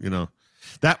don't know.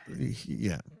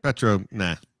 Petro.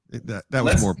 Nah, that was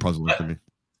Let's- more puzzling for me.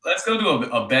 Let's go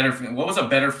to a better. What was a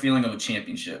better feeling of a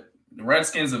championship? The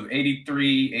Redskins of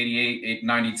 83, 88,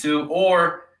 92,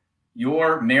 or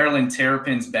your Maryland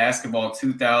Terrapins basketball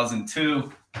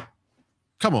 2002?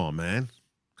 Come on, man.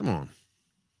 Come on.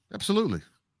 Absolutely.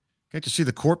 Can't you see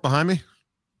the court behind me?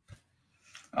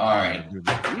 All right.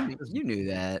 You knew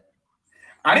that.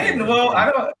 I didn't. Well,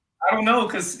 I don't know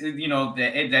because that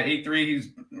 8-3, he's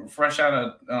fresh out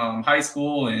of high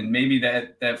school, and maybe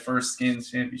that first Skins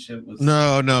championship was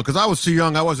No, because I was too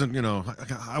young. I wasn't,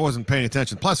 I wasn't paying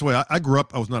attention. Plus, the way I grew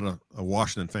up, I was not a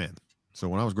Washington fan. So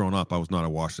when I was growing up, I was not a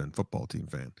Washington football team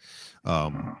fan.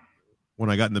 When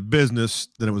I got in the business,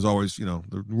 then it was always,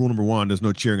 the rule number one, there's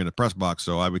no cheering in the press box.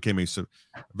 So I became a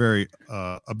very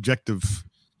objective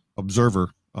observer.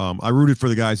 I rooted for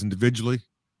the guys individually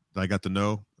that I got to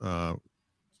know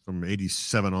from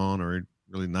 87 on, or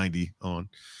really 90 on.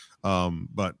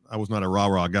 But I was not a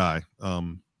rah-rah guy.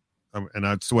 And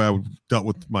that's the way I dealt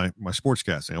with my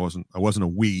sportscasting. I wasn't a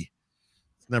we.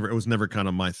 It was never kind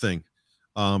of my thing.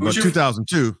 But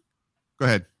 2002, go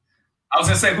ahead. I was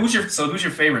gonna say, who's your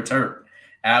favorite Terp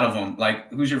out of them?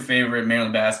 Like, who's your favorite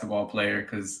Maryland basketball player?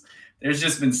 Because there's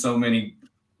just been so many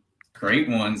great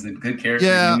ones and good character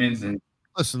humans. And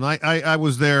listen, I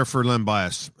was there for Len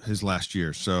Bias his last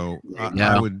year, so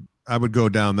I would go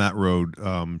down that road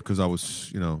because I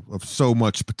was, of so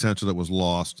much potential that was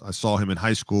lost. I saw him in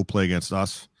high school play against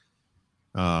us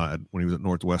when he was at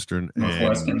Northwestern.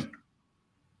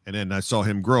 And then I saw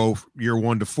him grow year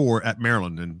 1 to 4 at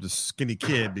Maryland, and this skinny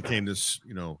kid became this,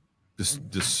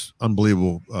 this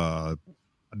unbelievable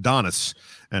Adonis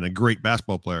and a great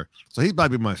basketball player. So he's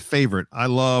probably my favorite. I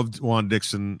loved Juan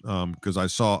Dixon because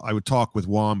I would talk with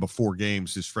Juan before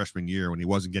games his freshman year when he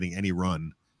wasn't getting any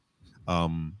run.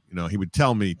 He would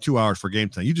tell me 2 hours for game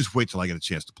time, you just wait till I get a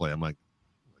chance to play. I'm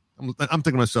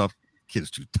thinking to myself, kid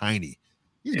is too tiny.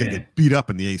 He's going to get beat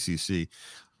up in the ACC.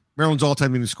 Maryland's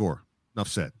all-time leading scorer. Enough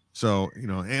said. So,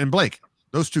 and Blake,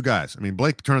 those two guys. I mean,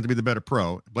 Blake turned out to be the better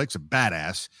pro. Blake's a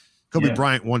badass. Kobe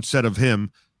Bryant once said of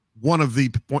him, one of the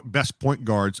best point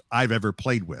guards I've ever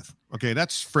played with. Okay,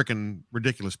 that's freaking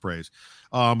ridiculous praise.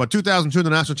 But 2002, the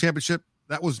national championship,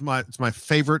 it's my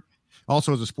favorite.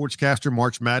 Also, as a sportscaster,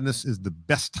 March Madness is the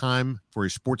best time for a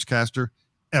sportscaster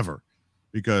ever,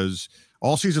 because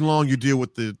all season long you deal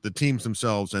with the teams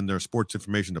themselves and their sports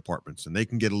information departments, and they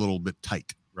can get a little bit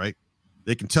tight, right?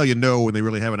 They can tell you no when they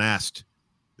really haven't asked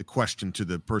the question to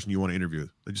the person you want to interview.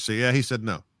 They just say, yeah, he said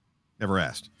no, never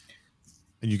asked.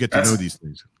 And you get to know these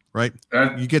things, right?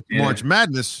 You get to March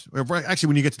Madness. Actually,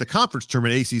 when you get to the conference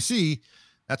tournament, ACC,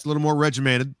 that's a little more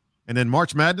regimented. And then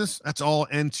March Madness, that's all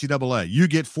NCAA. You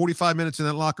get 45 minutes in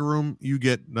that locker room. You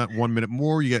get not 1 minute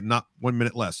more. You get not 1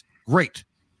 minute less. Great.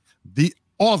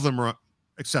 All of them are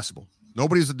accessible.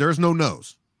 There's no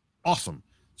no's. Awesome.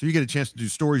 So you get a chance to do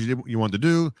stories you want to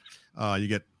do. You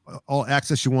get all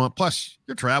access you want. Plus,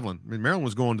 you're traveling. I mean, Maryland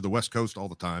was going to the West Coast all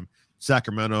the time.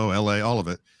 Sacramento, LA, all of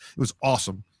it. It was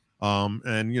awesome.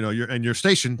 And your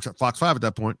station, Fox 5 at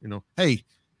that point, hey,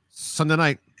 Sunday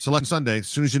night, Select Sunday, as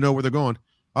soon as you know where they're going.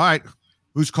 All right,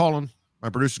 who's calling? My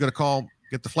producer's going to call,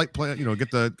 get the flight plan,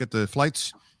 get the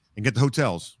flights and get the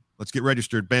hotels. Let's get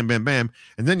registered. Bam, bam, bam.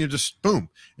 And then you're just boom.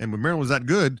 And when Maryland was that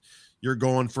good, you're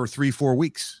going for 3-4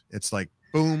 weeks. It's like,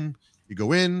 boom, you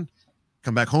go in,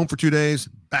 come back home for 2 days,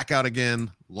 back out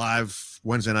again, live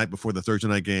Wednesday night before the Thursday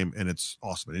night game, and it's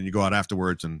awesome. And you go out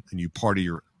afterwards and you party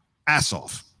your ass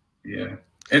off. Yeah.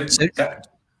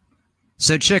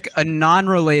 So, Chick, a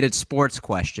non-related sports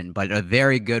question, but a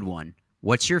very good one.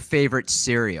 What's your favorite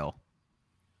cereal?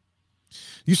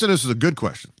 You said this was a good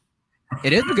question.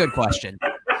 It is a good question.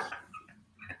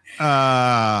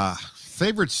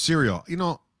 Favorite cereal?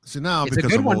 See now It's because a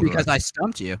good I'm one older, because I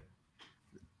stumped you.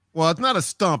 Well, it's not a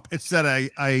stump. It's that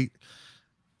I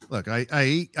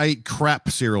eat crap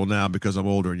cereal now because I'm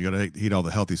older and you got to eat all the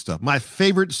healthy stuff. My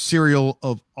favorite cereal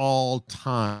of all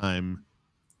time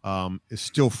is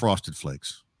still Frosted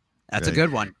Flakes. That's a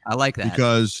good one. I like that.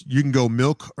 Because you can go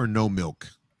milk or no milk.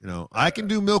 I can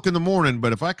do milk in the morning,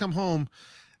 but if I come home,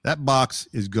 that box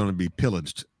is going to be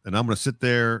pillaged. And I'm going to sit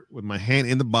there with my hand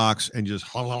in the box and just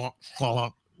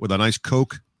with a nice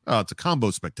Coke. Oh, it's a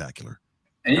combo spectacular.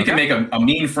 And you can make a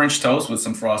mean French toast with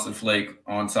some Frosted Flake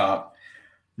on top.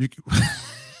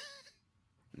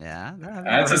 Yeah,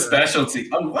 That's a specialty.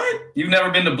 Oh, what? You've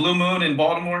never been to Blue Moon in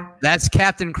Baltimore? That's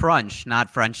Captain Crunch, not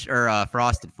French or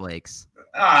Frosted Flakes.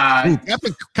 Ooh,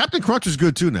 Captain Crunch is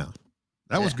good too now.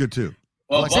 That was good too.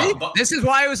 Well, See, this is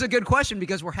why it was a good question,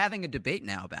 because we're having a debate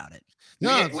now about it.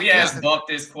 We asked Buck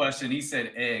this question. He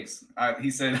said eggs.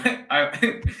 He said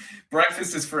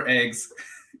breakfast is for eggs.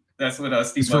 That's what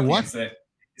Steve Buckhannon said.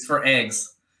 It's for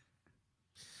eggs.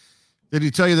 Did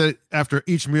he tell you that after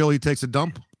each meal he takes a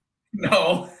dump?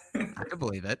 No. I can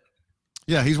believe it.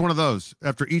 Yeah, he's one of those.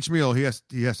 After each meal, he has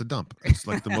to dump. It's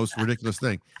like the most ridiculous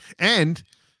thing. And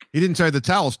he didn't tell you the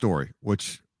towel story,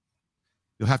 which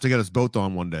you'll have to get us both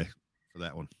on one day for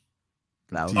that one.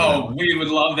 We would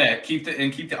love that. Keep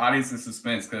the audience in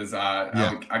suspense, because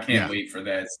I can't wait for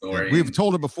that story. Yeah, we've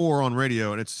told it before on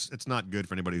radio, and it's not good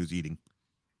for anybody who's eating.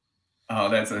 Oh,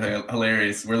 that's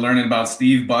hilarious. We're learning about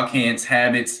Steve Buckhant's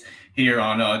habits here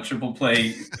on Triple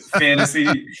Play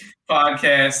Fantasy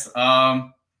Podcast.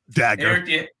 Dagger.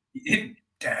 Eric,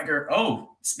 Dagger.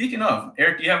 Oh, speaking of,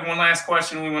 Eric, do you have one last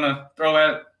question we want to throw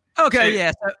at? Okay,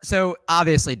 yeah. So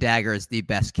obviously, Dagger is the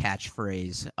best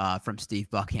catchphrase from Steve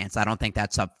Buckhantz. I don't think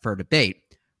that's up for debate.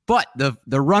 But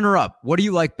the runner-up, what do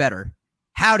you like better?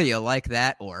 How do you like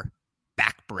that, or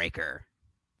backbreaker?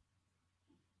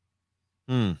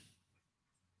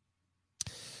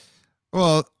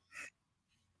 Well,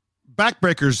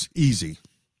 backbreaker's easy.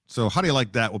 So how do you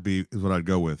like that is what I'd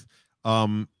go with.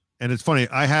 And it's funny.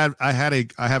 I have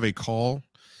a call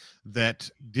that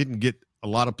didn't get a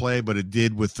lot of play, but it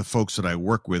did with the folks that I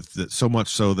work with, that so much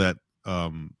so that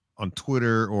on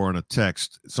Twitter or on a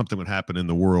text, something would happen in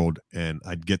the world and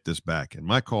I'd get this back. And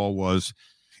my call was,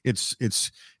 it's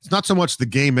not so much the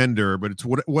game ender, but it's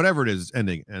whatever it is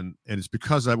ending. And it's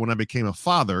because when I became a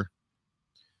father,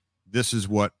 this is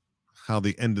how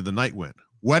the end of the night went.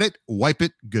 Wet it, wipe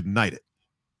it, good night it.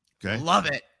 Okay. Love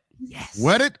it. Yes.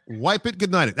 Wet it, wipe it,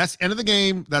 good night it. That's the end of the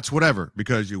game. That's whatever,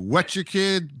 because you wet your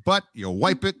kid butt, you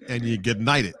wipe it, and you good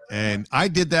night it. And I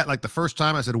did that like the first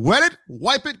time. I said, wet it,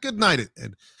 wipe it, good night it.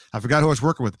 And I forgot who I was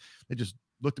working with. They just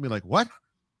looked at me like, what?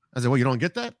 I said, well, you don't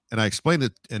get that? And I explained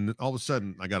it, and all of a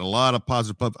sudden I got a lot of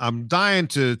positive. I'm dying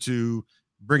to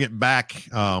bring it back.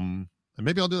 And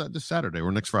maybe I'll do that this Saturday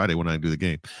or next Friday when I do the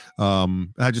game.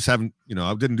 I just haven't,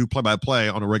 I didn't do play-by-play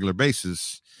on a regular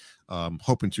basis.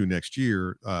 Hoping to next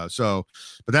year. But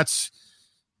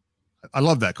I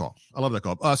love that call.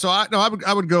 So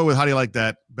I would go with how do you like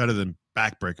that better than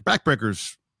backbreaker.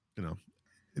 Backbreakers,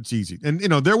 it's easy. And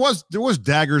there was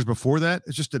daggers before that.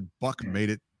 It's just that Buck made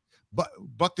it.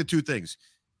 Buck did two things.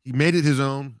 He made it his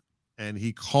own, and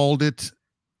he called it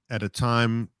at a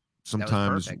time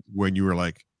sometimes when you were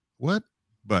like, what?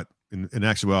 But in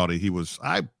actuality,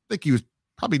 I think he was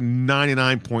probably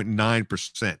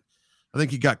 99.9%. I think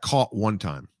he got caught one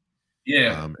time.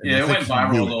 Yeah, it went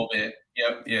viral a little bit.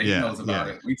 Yep, he knows about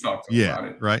it. We talked to him about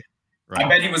it. Right. I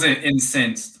bet he was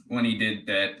incensed when he did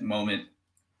that moment.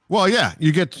 Well, yeah,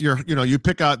 you get you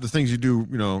pick out the things you do,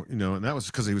 and that was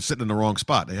because he was sitting in the wrong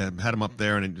spot. They had him up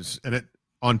there, and it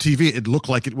on TV, it looked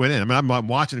like it went in. I mean, I'm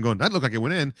watching and going, that looked like it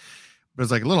went in, but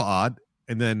it's like a little odd.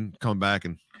 And then coming back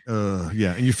and and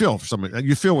you feel for somebody.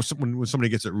 You feel when somebody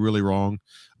gets it really wrong.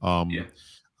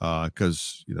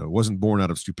 Because it wasn't born out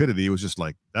of stupidity. It was just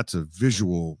like, that's a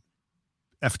visual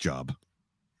F job.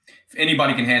 If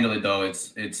anybody can handle it, though,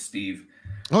 it's Steve.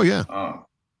 Oh yeah.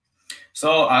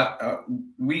 So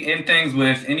we end things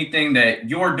with anything that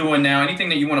you're doing now, anything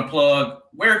that you want to plug.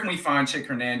 Where can we find Chick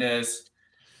Hernandez?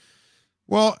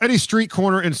 Well, any street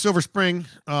corner in Silver Spring.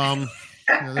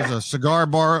 There's a cigar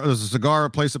bar. There's a cigar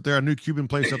place up there, a new Cuban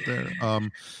place up there.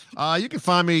 You can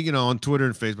find me, on Twitter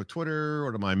and Facebook. Twitter,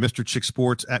 or to my Mr. Chick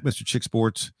Sports, at Mr. Chick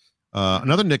Sports.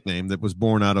 Another nickname that was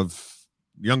born out of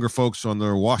younger folks on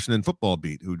the Washington football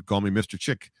beat who'd call me Mr.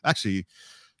 Chick. Actually,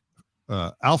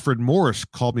 Alfred Morris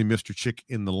called me Mr. Chick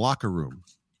in the locker room.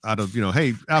 Out of,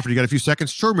 hey, Alfred, you got a few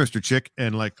seconds? Sure, Mr. Chick.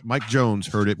 And like Mike Jones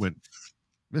heard it, went,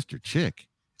 Mr. Chick.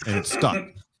 And it stuck.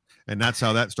 And that's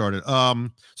how that started. So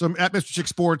I'm at Mr. Chick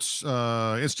Sports.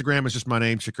 Instagram is just my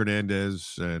name, Chick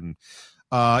Hernandez. And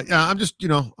I'm just,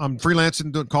 I'm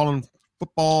freelancing, calling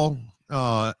football,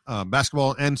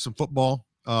 basketball, and some football.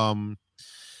 I'm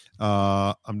doing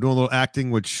a little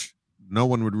acting, which no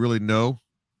one would really know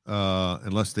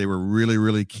unless they were really,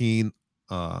 really keen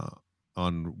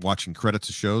on watching credits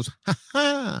of shows.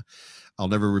 I'll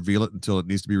never reveal it until it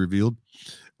needs to be revealed.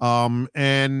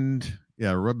 And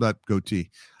yeah, rub that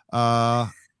goatee. And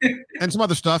some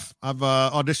other stuff. I've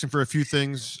auditioned for a few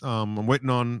things. I'm waiting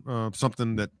on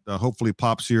something that hopefully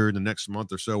pops here in the next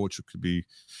month or so, which could be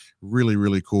really,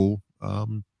 really cool.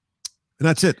 And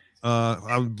that's it.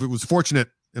 I was fortunate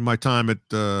in my time at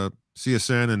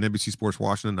CSN and NBC Sports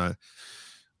Washington.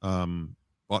 I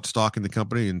bought stock in the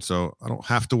company, and so I don't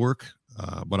have to work,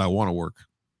 but I want to work.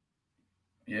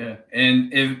 Yeah,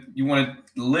 and if you want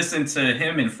to listen to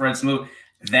him and Fred Smoot,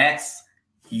 that's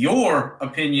Your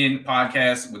Opinion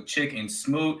podcast with Chick and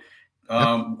Smoot.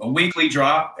 A weekly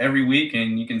drop every week,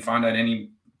 and you can find out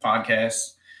any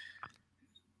podcast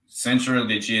central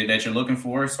that you're looking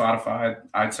for, Spotify,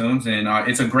 iTunes, and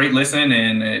it's a great listen,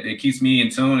 and it keeps me in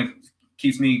tune. It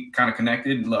keeps me kind of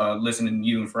connected, listening to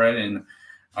you and Fred, and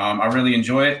I really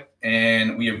enjoy it.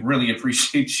 And we really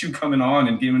appreciate you coming on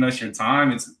and giving us your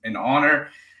time. It's an honor.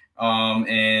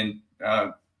 And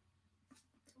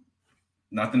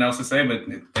nothing else to say, but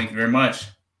thank you very much.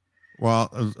 Well,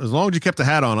 as long as you kept the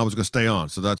hat on, I was going to stay on.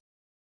 So